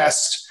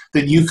suggest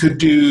that you could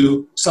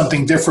do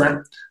something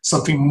different,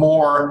 something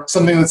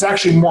that's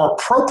actually more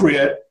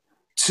appropriate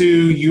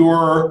to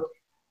your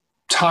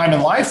time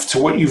in life, to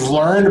what you've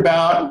learned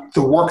about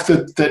the work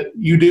that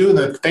you do and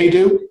that they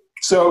do.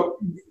 So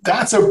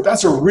that's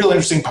a real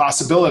interesting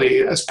possibility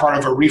as part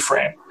of a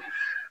reframe.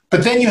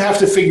 But then you have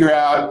to figure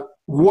out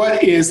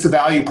what is the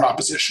value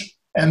proposition.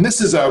 And this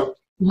is a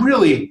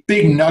really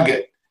big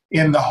nugget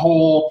in the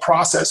whole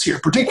process here,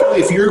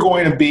 particularly if you're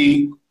going to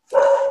be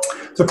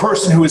the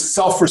person who is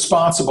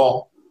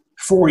self-responsible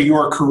for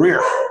your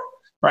career,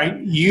 right?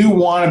 You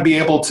want to be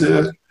able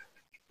to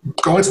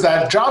go into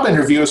that job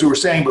interview, as we were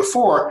saying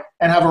before,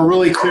 and have a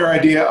really clear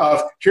idea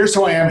of here's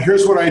who I am,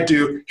 here's what I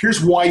do,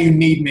 here's why you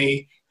need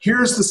me,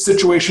 here's the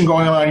situation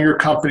going on in your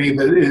company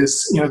that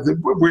is,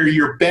 where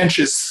your bench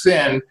is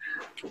thin,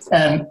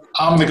 and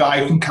I'm the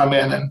guy who can come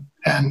in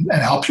and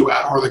help you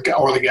out, or the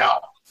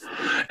gal.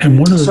 And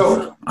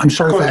I'm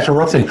sorry for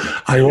interrupting.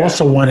 I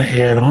also want to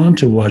add on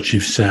to what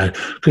you've said,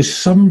 because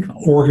some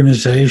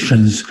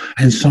organizations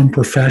and some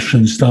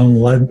professions don't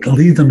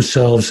lead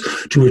themselves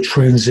to a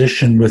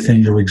transition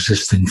within your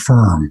existing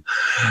firm.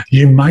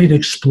 You might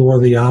explore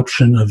the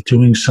option of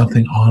doing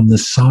something on the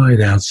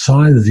side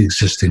outside of the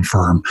existing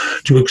firm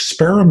to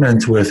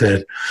experiment with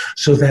it,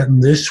 so that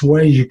in this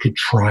way you could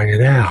try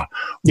it out.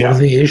 What are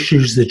the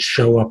issues that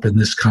show up in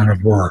this kind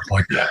of work?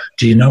 Like,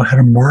 do you know how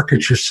to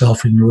market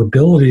yourself and your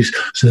abilities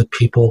so that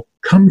people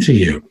come to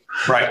you,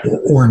 right,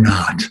 or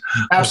not?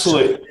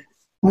 Absolutely.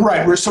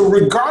 Right. So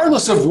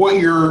regardless of what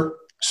your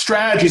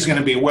strategy is going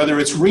to be, whether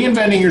it's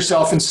reinventing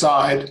yourself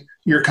inside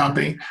your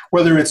company,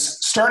 whether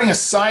it's starting a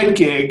side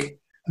gig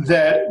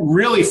that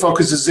really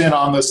focuses in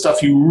on the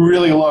stuff you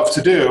really love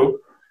to do,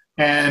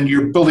 and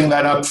you're building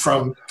that up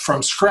from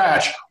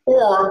scratch,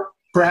 or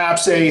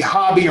perhaps a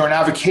hobby or an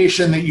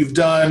avocation that you've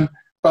done,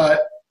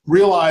 but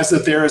realize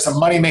that there is a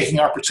money-making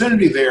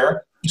opportunity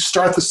there, you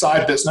start the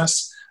side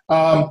business.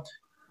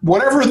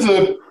 Whatever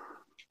the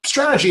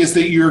strategy is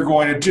that you're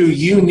going to do,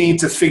 you need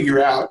to figure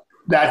out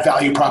that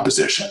value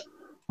proposition,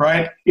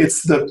 right?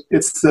 It's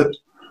the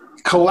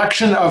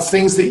collection of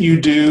things that you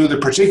do, the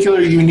particular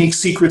unique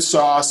secret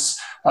sauce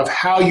of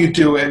how you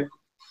do it,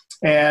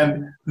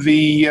 and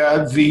the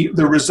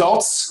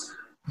results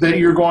that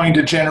you're going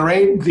to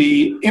generate,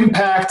 the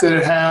impact that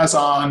it has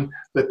on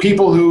the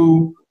people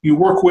who you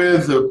work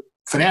with, the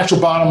financial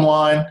bottom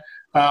line.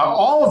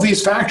 All of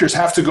these factors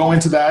have to go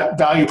into that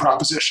value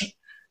proposition.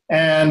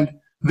 And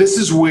this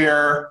is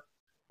where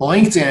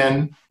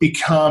LinkedIn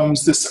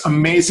becomes this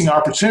amazing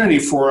opportunity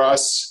for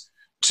us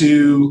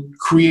to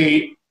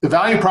create the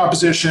value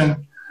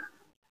proposition,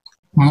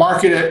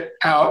 market it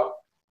out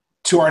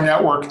to our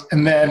network,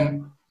 and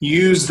then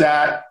use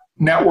that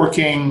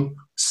networking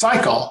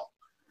cycle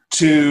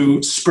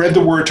to spread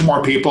the word to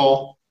more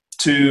people,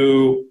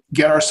 to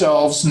get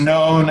ourselves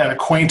known and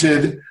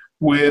acquainted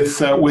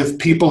with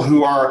people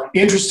who are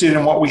interested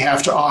in what we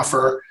have to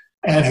offer,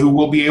 and who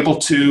will be able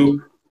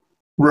to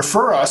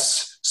refer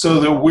us so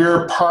that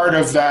we're part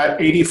of that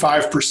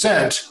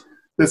 85%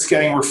 that's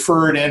getting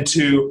referred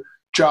into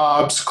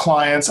jobs,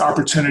 clients,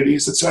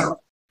 opportunities, et cetera.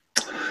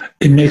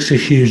 It makes a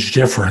huge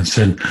difference.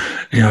 And,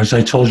 as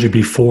I told you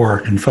before,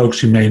 and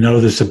folks, you may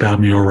know this about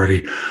me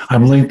already,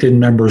 I'm LinkedIn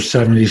member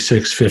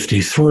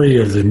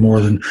 7653 of the more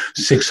than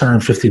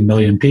 650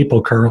 million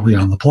people currently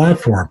on the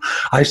platform.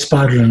 I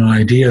spotted an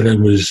idea that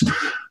was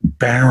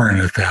barren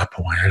at that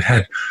point.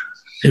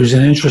 It was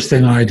an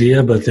interesting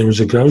idea, but there was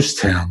a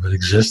ghost town that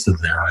existed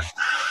there.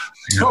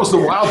 It was the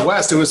Wild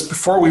West. It was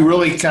before we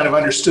really kind of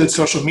understood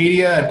social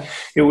media, and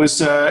it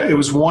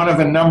was one of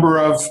a number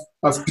of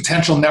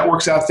potential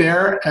networks out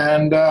there.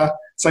 And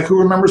it's like, who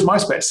remembers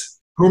MySpace?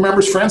 Who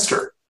remembers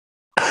Friendster?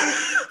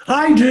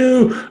 I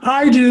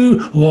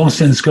do. Long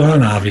since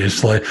gone,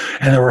 obviously.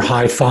 And there were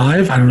High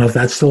Five. I don't know if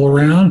that's still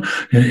around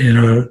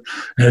in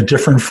a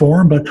different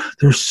form, but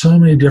there's so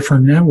many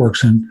different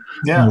networks. And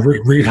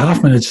Reid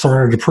Hoffman had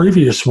started a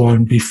previous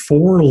one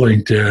before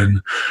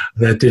LinkedIn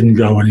that didn't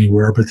go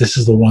anywhere, but this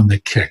is the one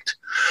that kicked.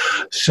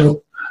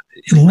 So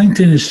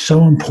LinkedIn is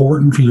so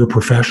important for your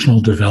professional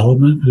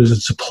development because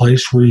it's a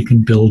place where you can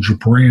build your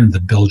brand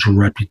and build your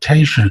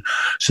reputation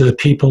so that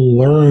people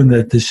learn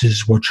that this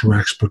is what your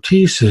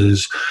expertise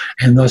is,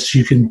 and thus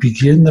you can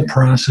begin the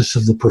process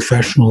of the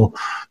professional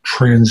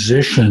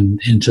transition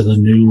into the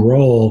new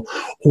role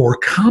or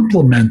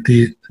complement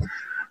the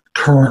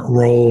current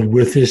role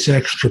with this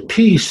extra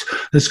piece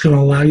that's going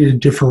to allow you to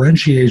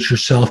differentiate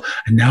yourself.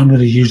 And now I'm going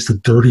to use the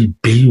dirty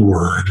B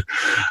word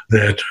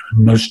that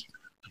most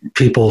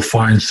people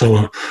find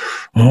so,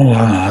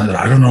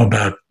 I don't know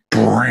about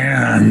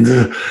brand,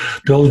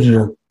 build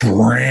your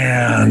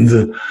brand,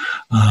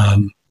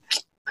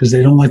 because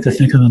they don't like to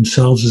think of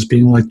themselves as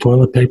being like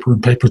toilet paper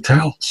and paper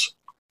towels.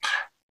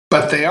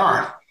 But they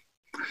are.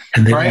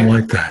 And they don't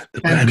like that.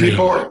 And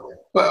people,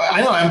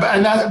 I know,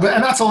 and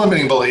that's a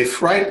limiting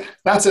belief, right?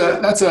 That's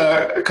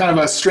a kind of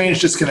a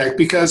strange disconnect,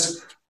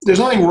 because there's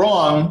nothing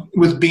wrong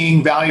with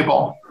being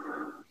valuable,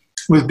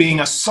 with being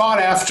a sought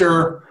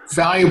after,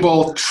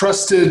 valuable,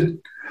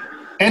 trusted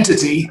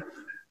entity.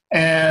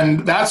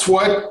 And that's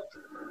what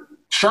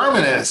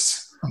Charmin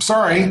is. I'm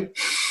sorry.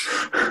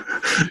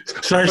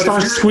 So I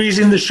start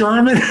squeezing the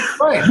Charmin?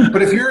 Right.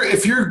 But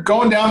if you're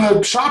going down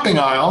the shopping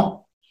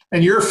aisle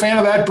and you're a fan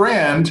of that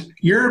brand,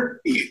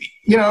 you're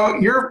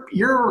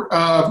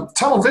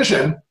tunnel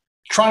vision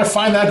trying to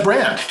find that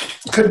brand.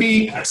 It could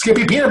be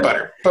Skippy peanut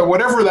butter, but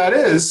whatever that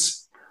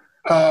is,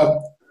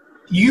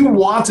 you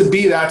want to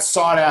be that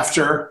sought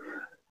after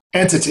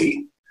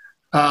entity.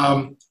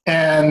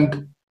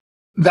 And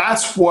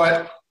that's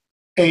what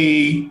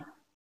a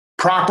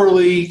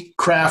properly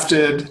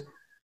crafted,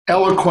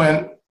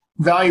 eloquent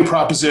value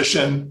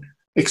proposition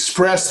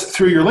expressed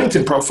through your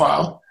LinkedIn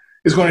profile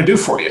is going to do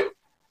for you.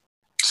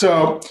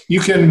 So you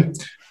can,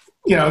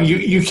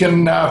 you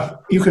can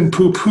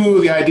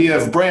poo-poo the idea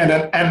of brand.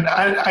 And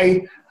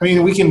I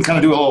mean, we can kind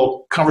of do a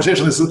little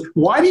conversation. This is,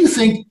 why do you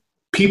think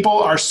people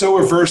are so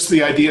averse to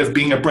the idea of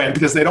being a brand?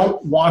 Because they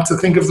don't want to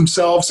think of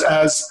themselves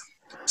as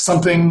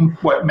something,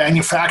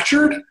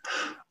 manufactured?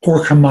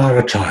 Or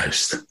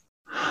commoditized.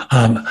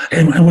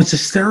 And what's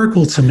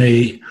hysterical to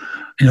me,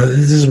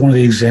 this is one of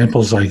the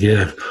examples I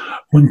give.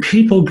 When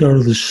people go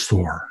to the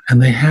store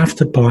and they have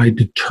to buy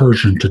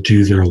detergent to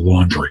do their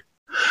laundry,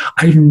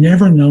 I've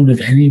never known of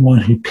anyone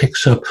who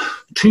picks up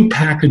 2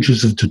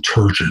 packages of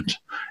detergent,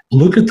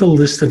 look at the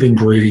list of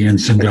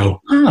ingredients and go,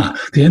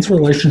 the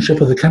interrelationship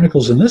of the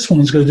chemicals in this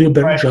one is going to do a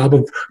better job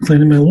of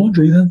cleaning my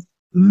laundry than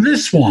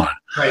this one.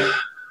 Right.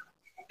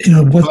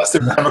 Unless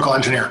they're a chemical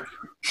engineer.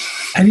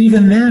 And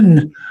even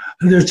then,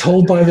 they're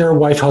told by their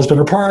wife, husband,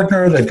 or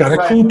partner, they've got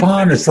a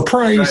coupon, it's the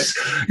price.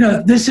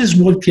 Right. This is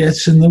what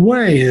gets in the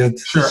way.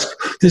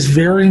 This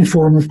varying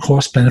form of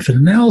cost-benefit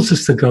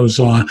analysis that goes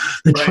on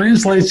that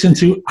translates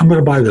into, I'm going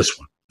to buy this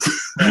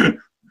one.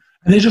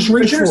 And they just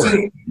reach for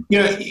it.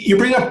 You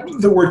bring up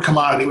the word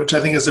commodity, which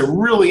I think is a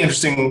really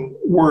interesting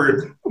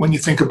word when you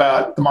think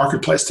about the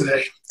marketplace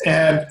today.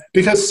 And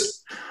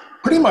because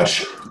pretty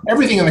much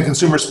everything in the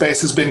consumer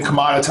space has been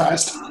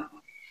commoditized.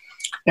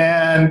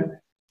 And,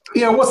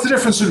 what's the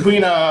difference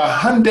between a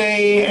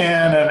Hyundai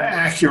and an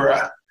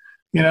Acura,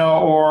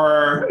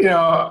 or,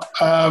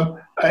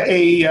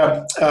 a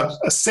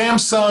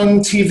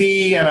Samsung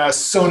TV and a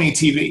Sony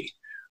TV,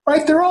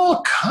 right? They're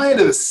all kind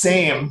of the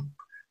same.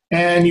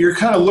 And you're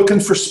kind of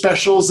looking for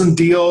specials and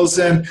deals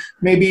and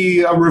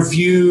maybe a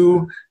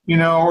review,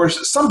 or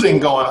something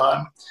going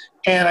on.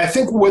 And I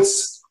think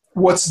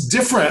what's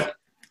different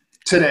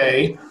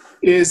today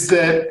is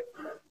that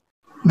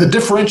the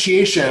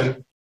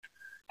differentiation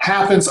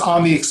happens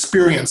on the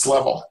experience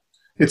level.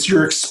 It's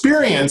your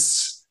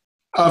experience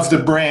of the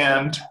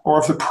brand or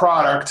of the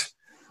product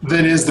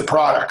that is the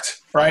product,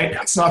 right?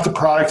 It's not the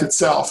product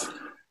itself.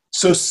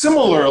 So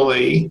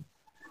similarly,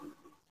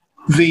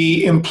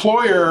 the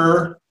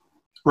employer,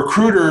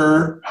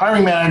 recruiter,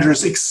 hiring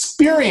manager's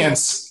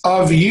experience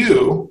of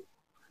you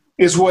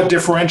is what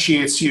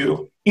differentiates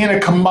you in a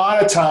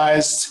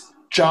commoditized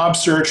job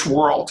search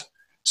world.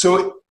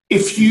 So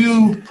if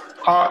you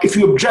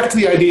object to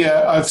the idea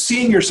of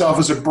seeing yourself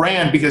as a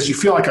brand because you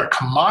feel like a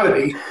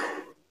commodity,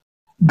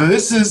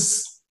 this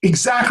is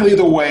exactly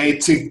the way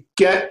to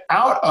get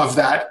out of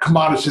that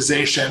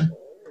commoditization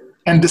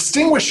and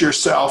distinguish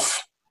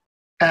yourself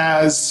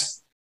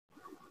as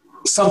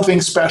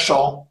something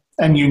special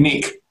and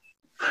unique.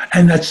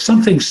 And that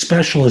something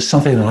special is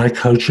something that I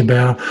coach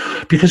about,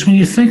 because when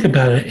you think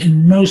about it,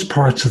 in most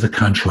parts of the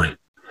country,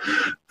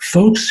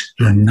 folks,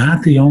 you're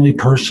not the only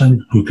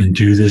person who can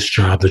do this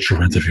job that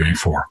you're interviewing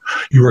for.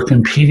 You are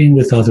competing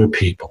with other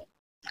people.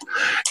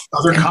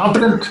 Other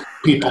competent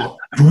people.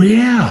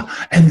 Yeah.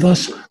 And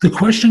thus, the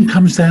question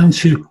comes down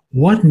to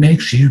what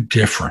makes you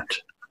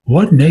different?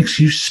 What makes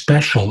you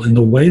special in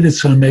the way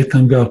that's going to make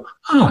them go,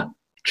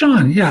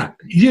 John,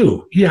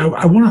 you.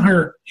 I want to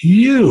hire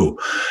you.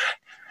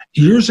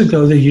 Years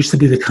ago, there used to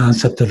be the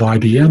concept of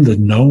IBM that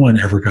no one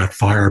ever got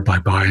fired by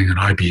buying an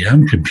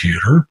IBM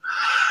computer.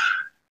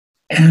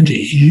 And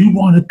you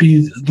want to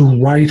be the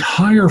right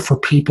hire for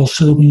people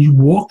so that when you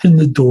walk in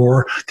the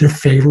door, they're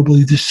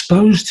favorably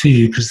disposed to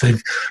you because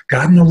they've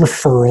gotten a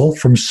referral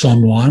from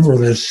someone or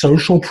there's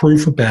social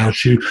proof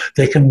about you.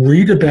 They can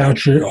read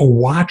about you or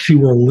watch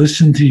you or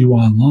listen to you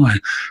online.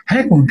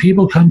 Heck, when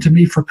people come to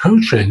me for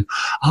coaching,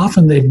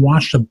 often they've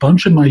watched a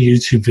bunch of my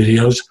YouTube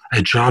videos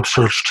at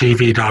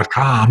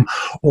jobsearchtv.com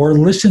or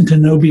listened to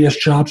No BS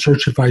Job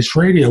Search Advice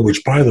Radio,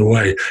 which, by the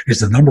way, is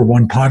the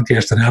 #1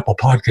 podcast and Apple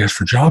podcast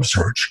for job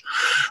search.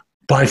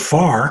 By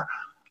far,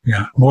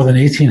 more than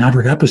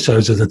 1,800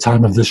 episodes at the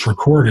time of this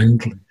recording,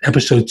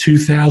 episode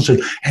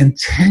 2000, and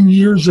 10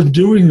 years of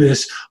doing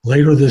this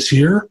later this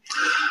year.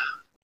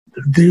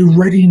 They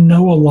already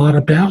know a lot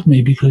about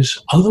me because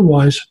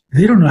otherwise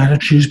they don't know how to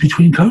choose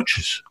between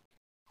coaches.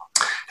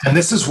 And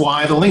this is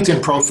why the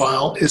LinkedIn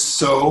profile is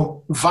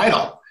so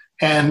vital.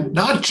 And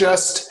not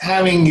just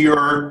having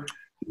your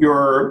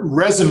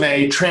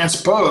resume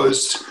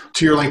transposed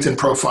to your LinkedIn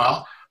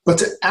profile, but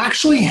to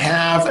actually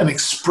have an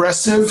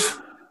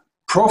expressive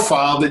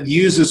profile that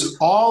uses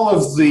all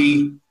of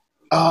the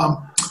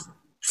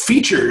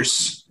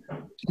features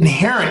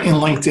inherent in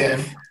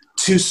LinkedIn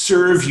to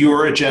serve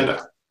your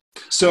agenda.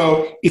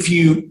 So if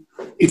you've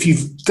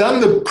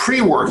done the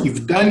pre-work,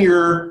 you've done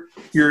your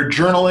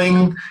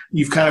journaling,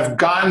 you've kind of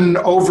gotten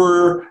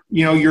over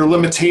your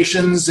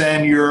limitations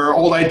and your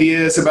old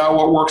ideas about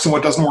what works and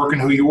what doesn't work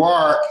and who you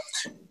are,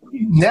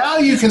 now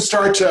you can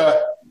start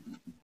to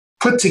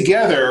put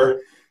together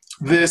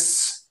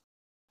this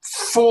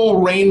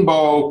full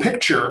rainbow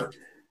picture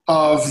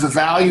of the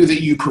value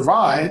that you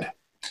provide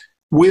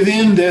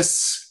within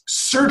this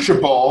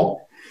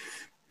searchable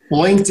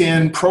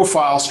LinkedIn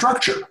profile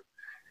structure.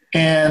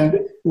 And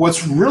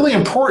what's really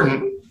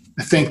important,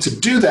 I think, to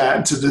do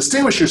that, to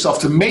distinguish yourself,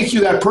 to make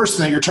you that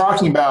person that you're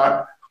talking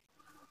about,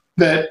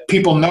 that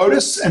people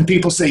notice and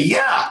people say,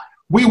 yeah,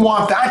 we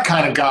want that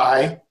kind of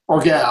guy or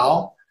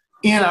gal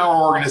in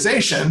our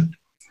organization,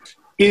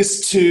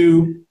 is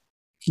to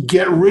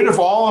get rid of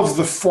all of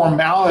the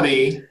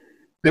formality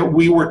that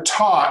we were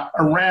taught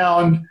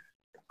around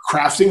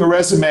crafting a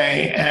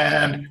resume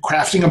and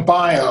crafting a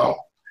bio.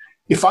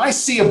 If I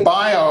see a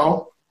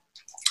bio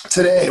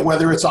today,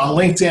 whether it's on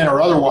LinkedIn or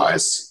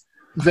otherwise,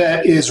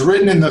 that is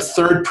written in the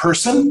third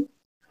person,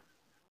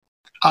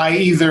 I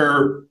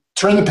either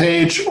turn the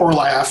page or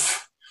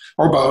laugh,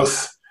 or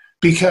both,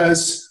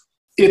 because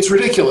it's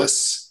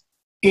ridiculous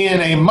in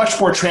a much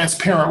more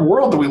transparent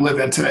world that we live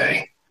in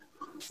today.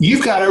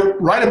 You've got to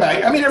write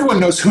about, everyone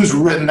knows who's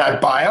written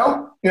that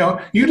bio.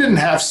 You didn't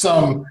have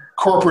some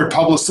corporate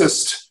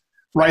publicist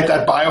write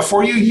that bio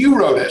for you. You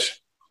wrote it.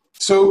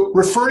 So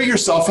refer to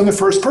yourself in the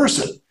first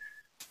person.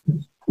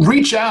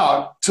 Reach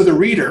out to the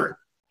reader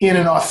in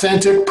an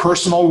authentic,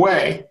 personal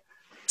way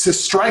to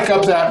strike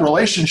up that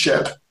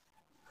relationship,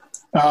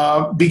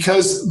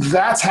 because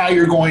that's how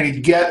you're going to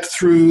get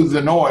through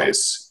the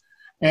noise.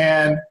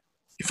 And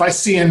if I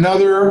see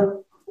another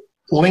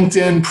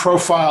LinkedIn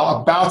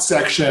profile about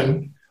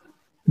section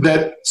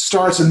that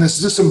starts in this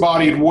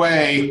disembodied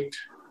way,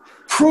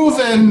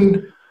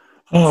 proven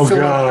fill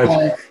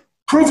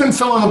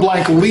in the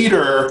blank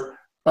leader,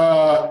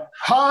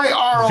 high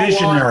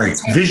ROI,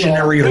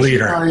 visionary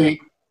leader,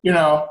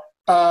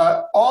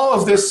 all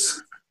of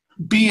this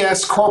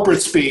BS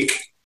corporate speak,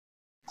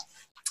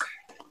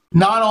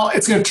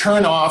 it's going to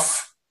turn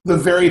off the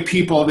very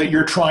people that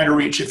you're trying to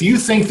reach. If you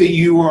think that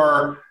you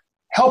are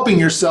helping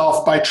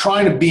yourself by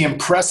trying to be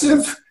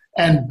impressive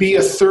and be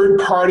a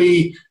third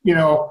party,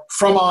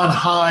 from on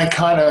high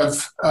kind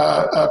of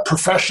a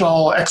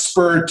professional,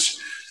 expert,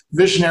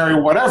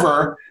 visionary,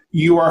 whatever,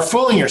 you are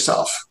fooling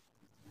yourself.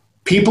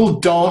 People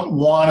don't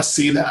want to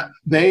see that.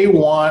 They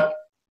want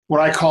what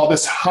I call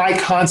this high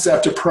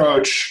concept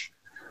approach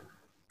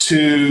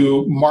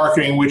to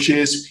marketing, which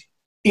is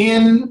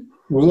in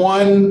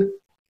one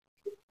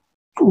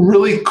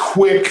really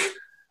quick,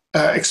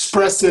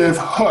 expressive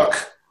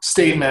hook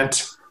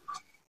statement,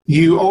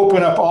 you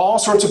open up all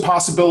sorts of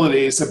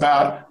possibilities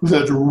about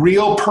the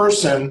real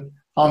person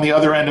on the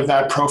other end of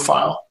that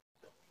profile.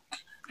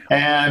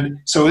 And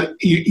so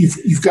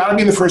you've got to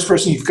be the first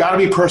person. You've got to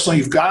be personal.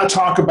 You've got to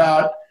talk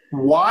about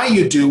why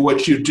you do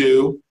what you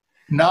do,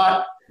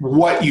 not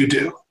what you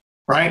do,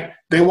 right?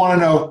 They want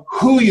to know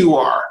who you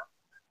are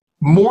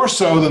more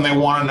so than they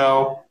want to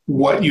know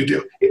what you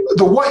do.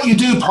 The what you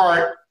do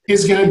part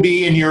is going to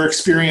be in your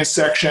experience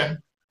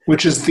section,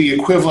 which is the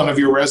equivalent of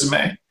your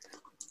resume.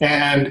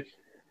 And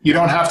you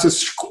don't have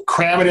to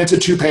cram it into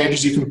 2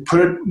 pages. You can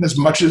put it as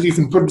much as you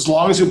can put it as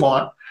long as you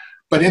want.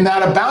 But in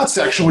that about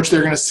section, which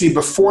they're going to see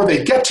before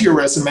they get to your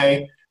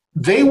resume,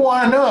 they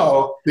want to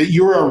know that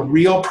you're a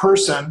real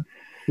person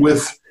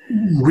with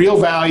real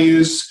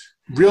values,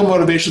 real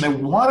motivation. They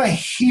want to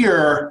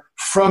hear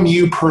from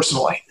you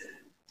personally.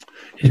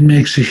 It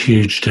makes a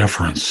huge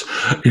difference.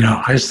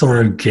 I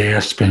started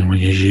gasping when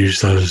you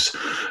use those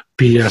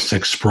BS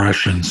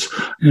expressions.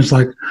 It's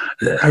like,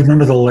 I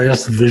remember the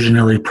last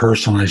visionary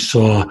person I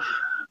saw,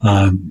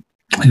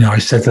 I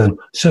said to them,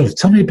 so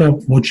tell me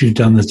about what you've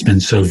done that's been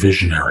so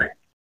visionary.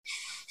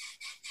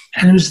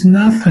 And it was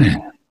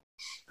nothing.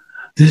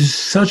 This is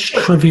such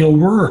trivial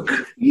work.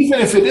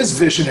 Even if it is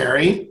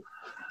visionary,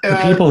 the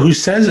people who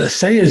say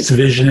it's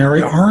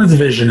visionary aren't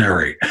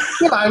visionary.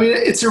 Yeah, I mean,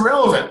 it's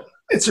irrelevant.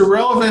 It's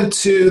irrelevant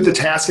to the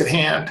task at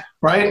hand,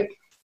 right?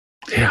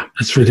 Yeah,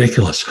 it's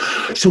ridiculous.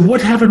 So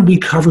what haven't we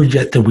covered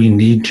yet that we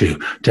need to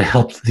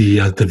help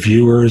the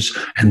viewers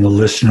and the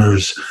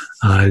listeners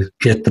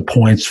get the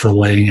points for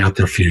laying out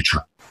their future?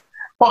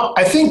 Well,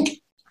 I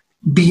think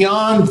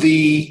beyond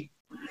the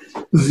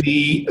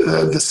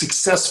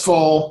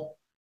successful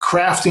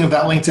crafting of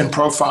that LinkedIn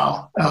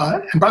profile.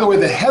 And by the way,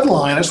 the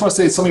headline, I just want to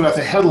say something about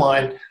the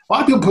headline. A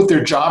lot of people put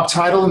their job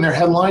title in their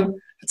headline.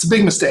 It's a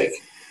big mistake.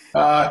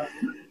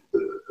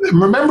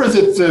 Remember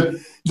that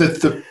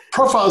the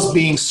profile is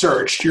being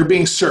searched. You're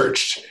being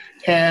searched.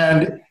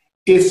 And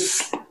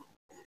if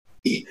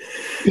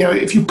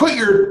you put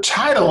your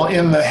title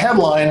in the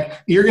headline,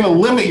 you're going to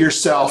limit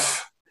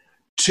yourself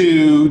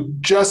to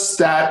just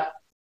that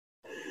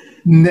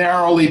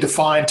narrowly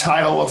defined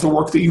title of the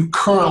work that you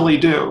currently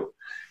do.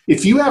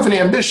 If you have an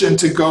ambition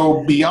to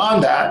go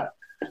beyond that,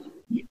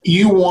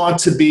 you want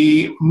to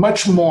be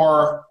much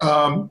more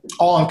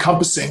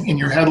all-encompassing in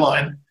your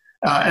headline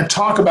and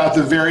talk about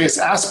the various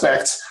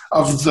aspects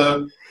of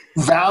the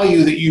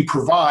value that you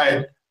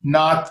provide,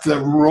 not the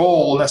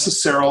role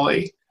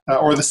necessarily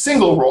or the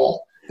single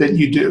role that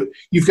you do.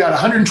 You've got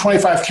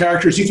 125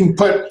 characters. You can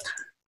put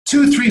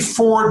 2, 3,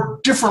 4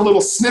 different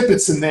little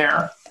snippets in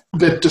there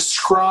that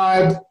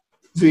describe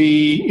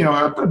maybe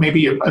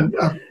a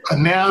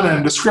noun and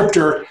a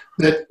descriptor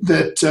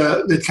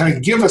that kind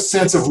of give a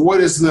sense of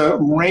what is the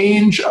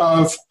range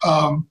of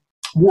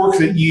work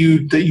that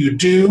you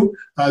do,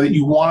 that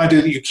you want to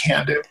do, that you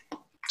can do.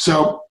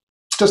 So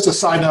just a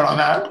side note on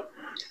that.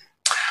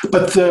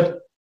 But the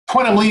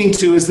point I'm leading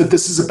to is that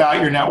this is about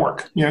your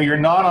network. You're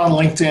not on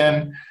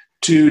LinkedIn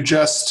to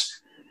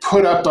just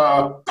put up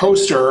a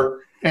poster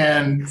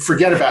and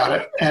forget about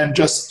it and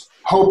just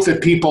hope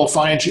that people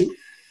find you.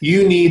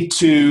 You need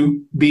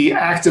to be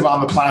active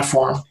on the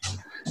platform,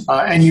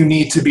 and you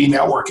need to be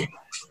networking.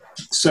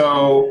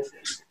 So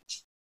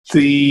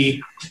those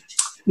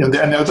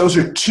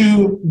are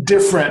two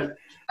different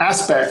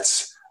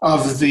aspects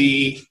of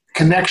the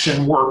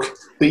connection work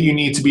that you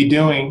need to be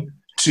doing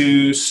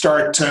to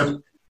start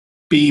to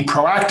be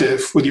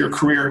proactive with your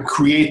career and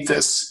create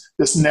this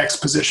next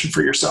position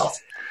for yourself.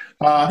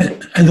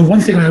 And the one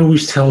thing I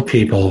always tell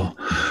people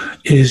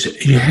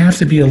is you have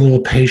to be a little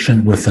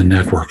patient with the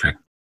networking.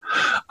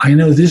 I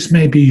know this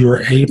may be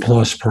your A+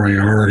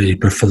 priority,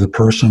 but for the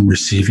person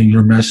receiving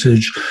your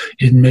message,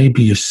 it may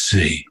be a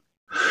C.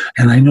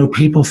 And I know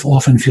people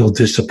often feel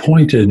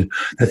disappointed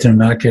that they're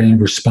not getting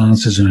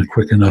responses in a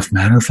quick enough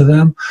manner for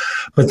them.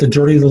 But the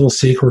dirty little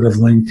secret of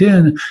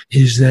LinkedIn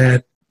is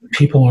that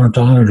people aren't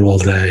on it all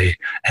day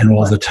and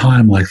all the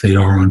time like they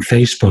are on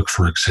Facebook,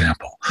 for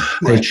example.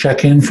 Right. They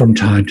check in from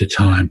time to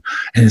time,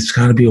 and it's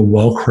got to be a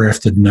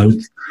well-crafted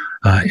note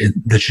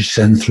that you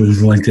send through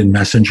LinkedIn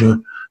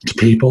Messenger to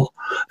people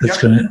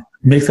that's going to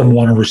make them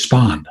want to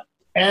respond.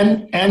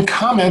 And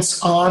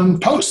comments on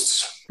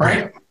posts,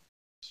 right?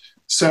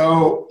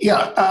 So,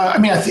 I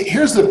think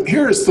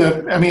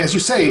as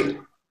you say,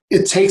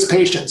 it takes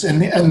patience.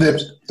 And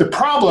the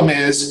problem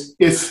is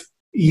if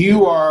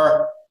you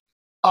are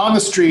on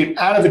the street,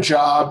 out of a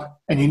job,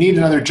 and you need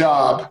another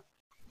job,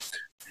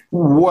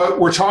 what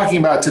we're talking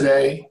about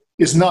today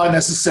is not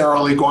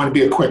necessarily going to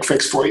be a quick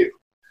fix for you.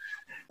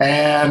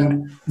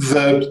 And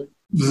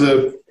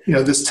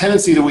this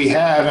tendency that we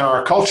have in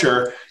our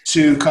culture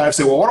to kind of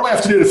say, well, what do I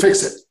have to do to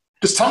fix it?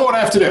 Just tell me what I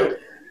have to do.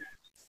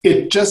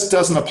 It just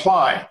doesn't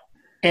apply.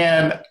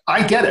 And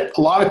I get it.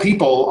 A lot of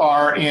people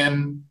are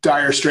in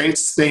dire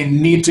straits. They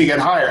need to get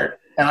hired.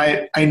 And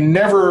I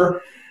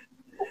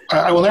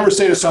will never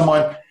say to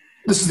someone,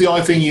 this is the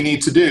only thing you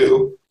need to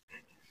do.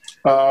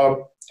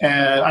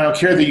 And I don't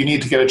care that you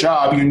need to get a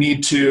job. You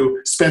need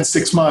to spend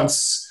 6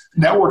 months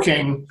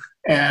networking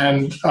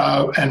and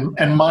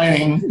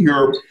mining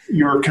your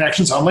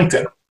connections on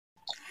LinkedIn.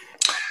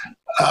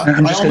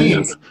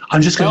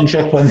 I'm just going to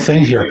check one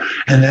thing here,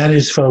 and that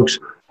is, folks,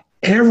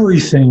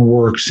 everything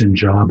works in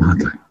job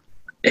hunting.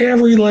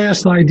 Every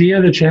last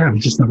idea that you have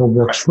just never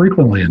works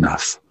frequently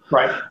enough.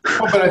 Right.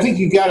 Well, but I think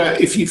you got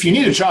to, if you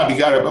need a job, you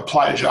got to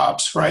apply to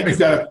jobs, right? You've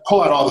got to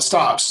pull out all the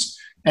stops,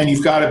 and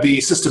you've got to be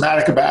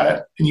systematic about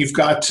it, and you've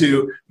got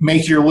to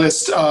make your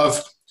list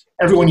of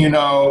everyone you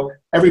know,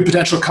 every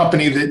potential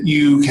company that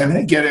you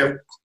can get a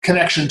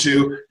connection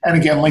to. And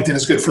again, LinkedIn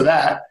is good for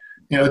that.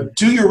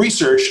 Do your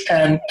research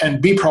and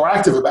be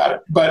proactive about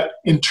it. But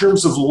in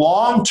terms of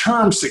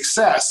long-term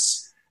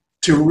success,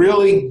 to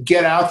really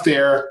get out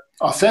there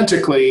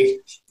authentically,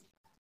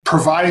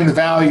 providing the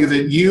value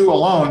that you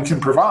alone can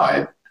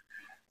provide,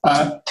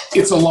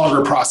 it's a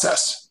longer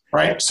process,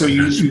 right? So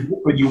you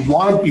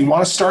want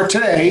to start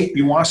today.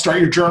 You want to start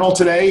your journal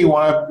today. You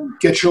want to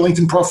get your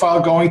LinkedIn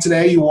profile going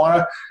today. You want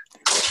to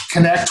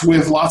connect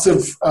with lots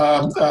of,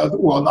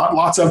 not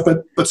lots of,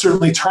 but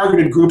certainly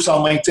targeted groups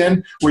on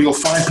LinkedIn where you'll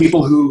find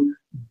people who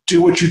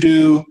do what you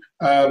do,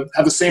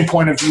 have the same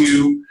point of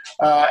view,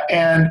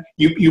 and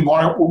you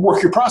want to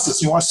work your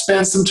process. You want to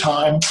spend some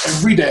time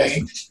every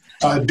day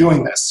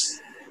doing this.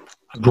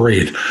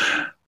 Agreed.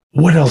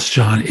 What else,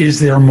 John? Is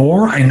there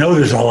more? I know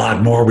there's a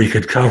lot more we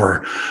could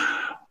cover.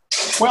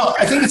 Well,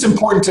 I think it's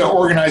important to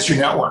organize your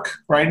network,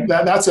 right?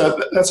 That's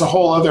a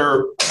whole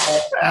other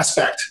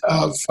aspect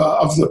of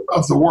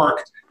the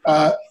work.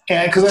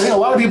 And because I think a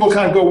lot of people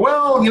kind of go,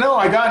 well,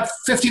 I got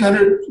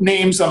 1,500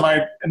 names in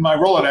my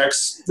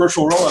Rolodex,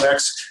 virtual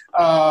Rolodex.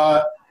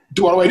 What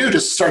do I do?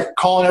 Just start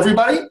calling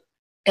everybody?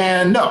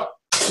 And no,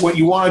 what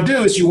you want to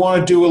do is you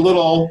want to do a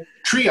little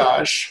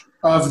triage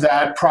of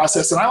that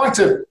process. And I like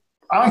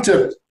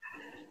to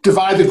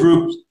divide the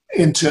group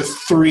into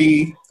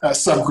 3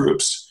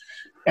 subgroups.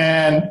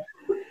 And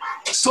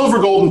silver,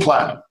 gold, and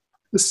platinum.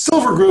 The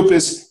silver group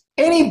is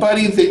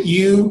anybody that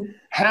you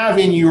have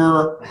in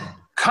your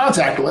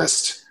contact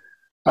list.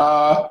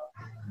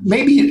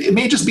 Maybe it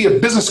may just be a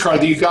business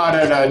card that you got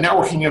at a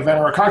networking event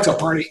or a cocktail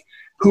party,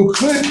 who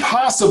could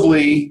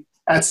possibly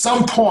at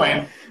some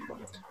point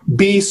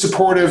be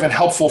supportive and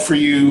helpful for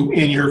you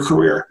in your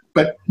career,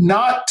 but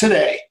not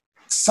today.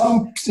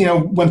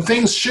 When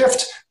things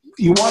shift,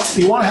 you want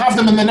to have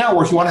them in the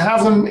network. You want to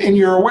have them in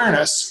your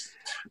awareness.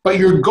 But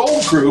your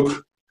gold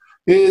group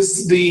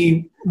is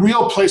the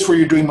real place where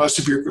you're doing most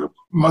of your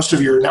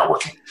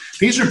networking.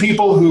 These are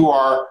people who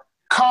are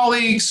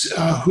colleagues,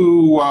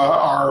 who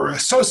are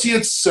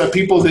associates,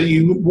 people that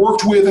you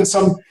worked with in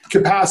some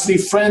capacity,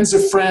 friends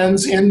of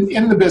friends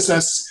in the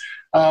business,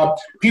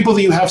 people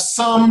that you have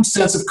some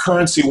sense of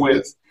currency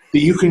with, that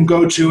you can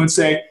go to and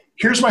say,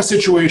 here's my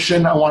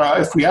situation.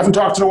 If we haven't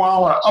talked in a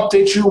while, I want to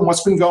update you on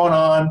what's been going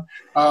on.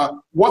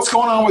 What's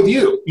going on with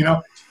you?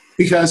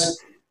 Because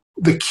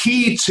the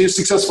key to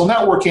successful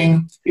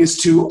networking is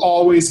to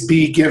always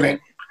be giving.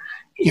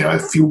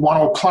 If you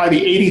want to apply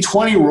the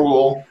 80-20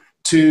 rule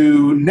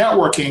to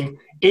networking,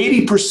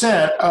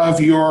 80% of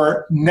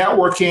your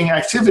networking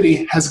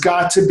activity has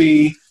got to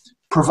be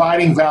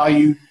providing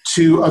value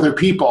to other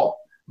people,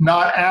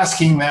 not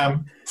asking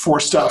them for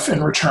stuff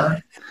in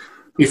return.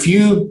 If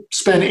you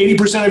spend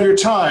 80% of your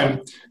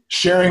time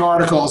sharing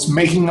articles,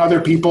 making other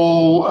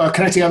people,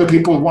 connecting other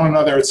people with one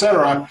another, et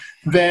cetera,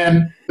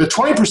 then the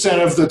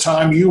 20% of the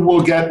time you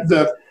will get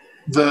the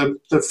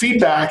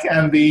feedback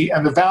and the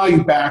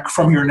value back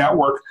from your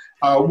network,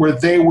 where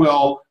they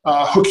will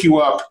hook you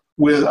up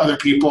with other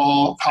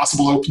people,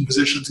 possible open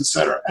positions, et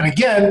cetera. And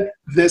again,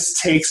 this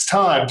takes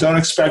time. Don't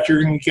expect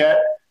you're going to get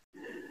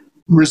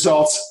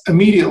results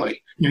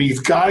immediately.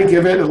 You've got to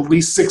give it at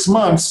least 6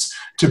 months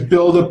to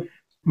build a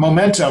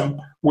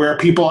momentum where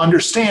people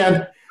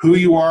understand who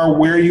you are,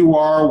 where you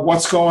are,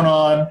 what's going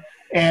on,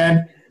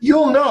 and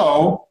you'll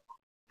know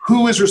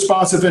who is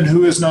responsive and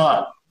who is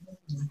not.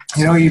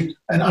 And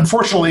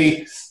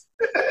unfortunately,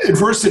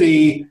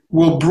 adversity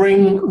will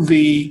bring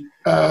the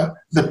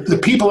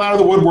people out of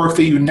the woodwork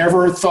that you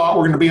never thought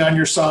were going to be on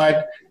your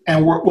side,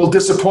 and will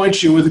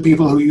disappoint you with the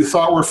people who you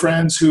thought were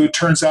friends, who it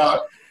turns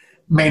out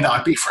may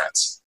not be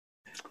friends.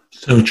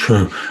 So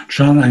true.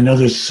 John, I know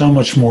there's so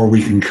much more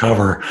we can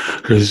cover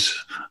because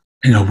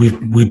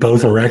we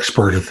both are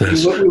expert at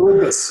this. We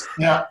live this,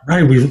 yeah.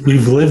 Right,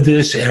 we've lived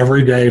this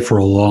every day for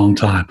a long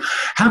time.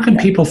 How can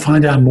people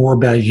find out more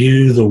about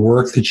you, the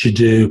work that you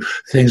do,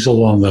 things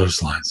along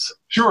those lines?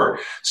 Sure.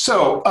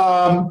 So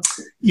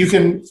you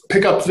can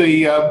pick up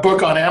the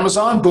book on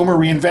Amazon, Boomer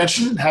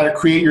Reinvention, How to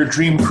Create Your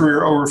Dream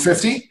Career Over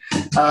 50.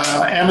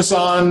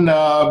 Amazon,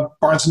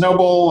 Barnes &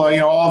 Noble,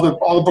 all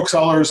the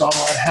booksellers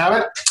online have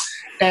it.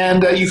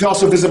 And you can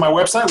also visit my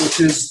website, which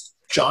is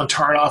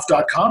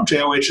johntarnoff.com,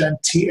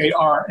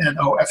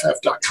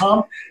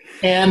 JOHNTARNOFF.com.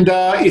 And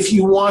if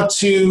you want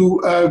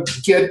to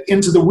get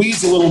into the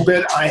weeds a little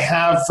bit, I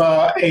have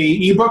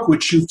a ebook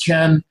which you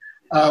can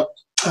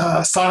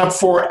sign up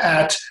for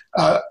at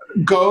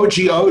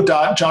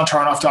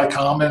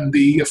go.johntarnoff.com, and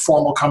the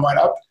form will come right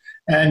up.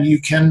 And you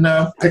can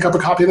pick up a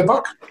copy of the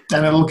book,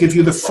 and it'll give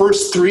you the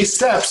first 3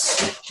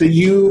 steps that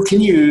you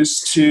can use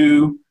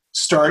to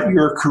start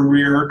your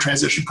career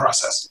transition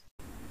process.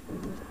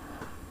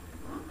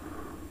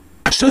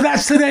 So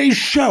that's today's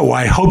show.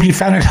 I hope you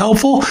found it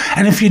helpful.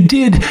 And if you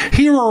did,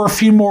 here are a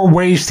few more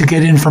ways to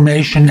get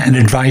information and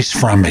advice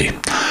from me.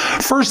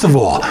 First of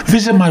all,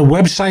 visit my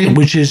website,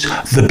 which is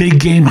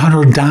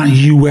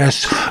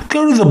thebiggamehunter.us.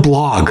 Go to the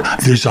blog.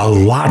 There's a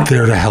lot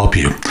there to help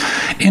you.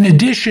 In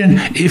addition,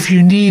 if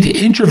you need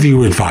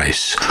interview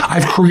advice,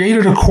 I've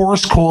created a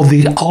course called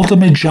The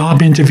Ultimate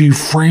Job Interview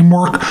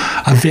Framework,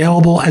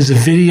 available as a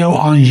video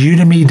on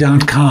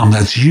udemy.com.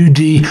 That's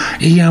udemy.com,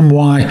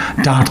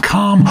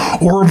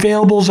 or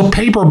available as a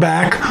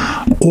paperback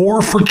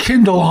or for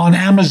Kindle on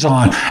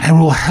Amazon, and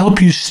will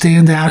help you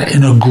stand out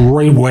in a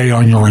great way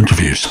on your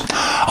interviews.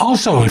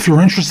 Also, if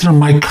you're interested in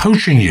my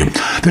coaching you,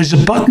 there's a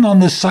button on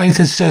the site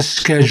that says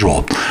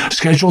schedule.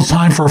 Schedule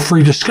time for a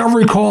free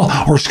discovery call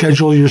or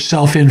schedule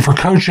yourself in for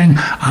coaching.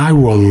 I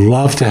will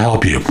love to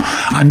help you.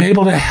 I'm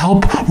able to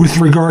help with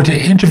regard to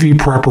interview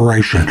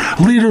preparation,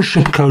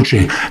 leadership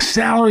coaching,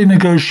 salary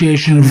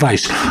negotiation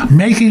advice,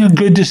 making a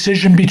good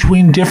decision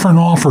between different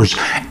offers,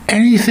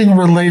 anything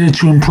related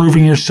to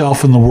improving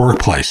yourself in the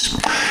workplace.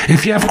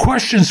 If you have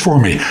questions for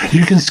me,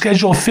 you can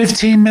schedule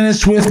 15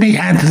 minutes with me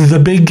at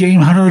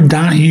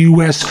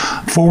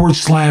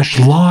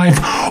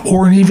thebiggamehunter.us/live,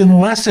 or an even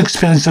less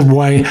expensive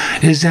way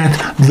is at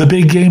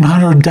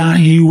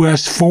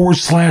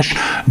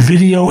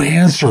thebiggamehunter.us/video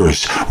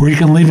answers, where you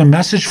can leave a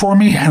message for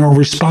me and I'll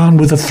respond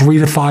with a 3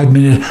 to 5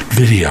 minute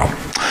video.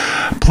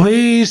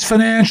 Please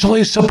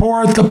financially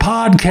support the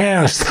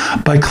podcast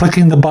by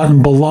clicking the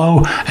button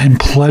below and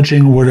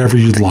pledging whatever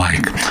you'd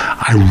like.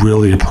 I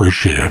really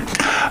appreciate it.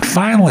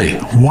 Finally,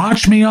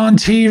 watch me on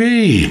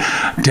TV.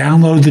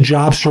 Download the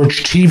Job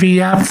Search TV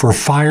app for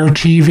Fire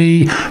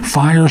TV,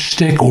 Fire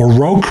Stick, or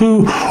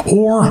Roku,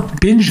 or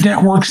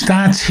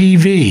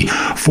BingeNetworks.tv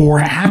for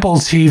Apple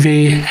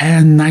TV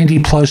and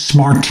 90-plus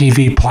smart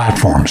TV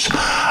platforms.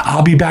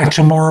 I'll be back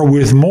tomorrow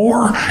with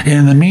more.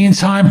 In the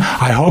meantime,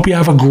 I hope you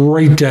have a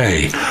great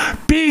day.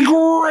 Be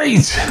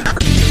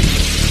great!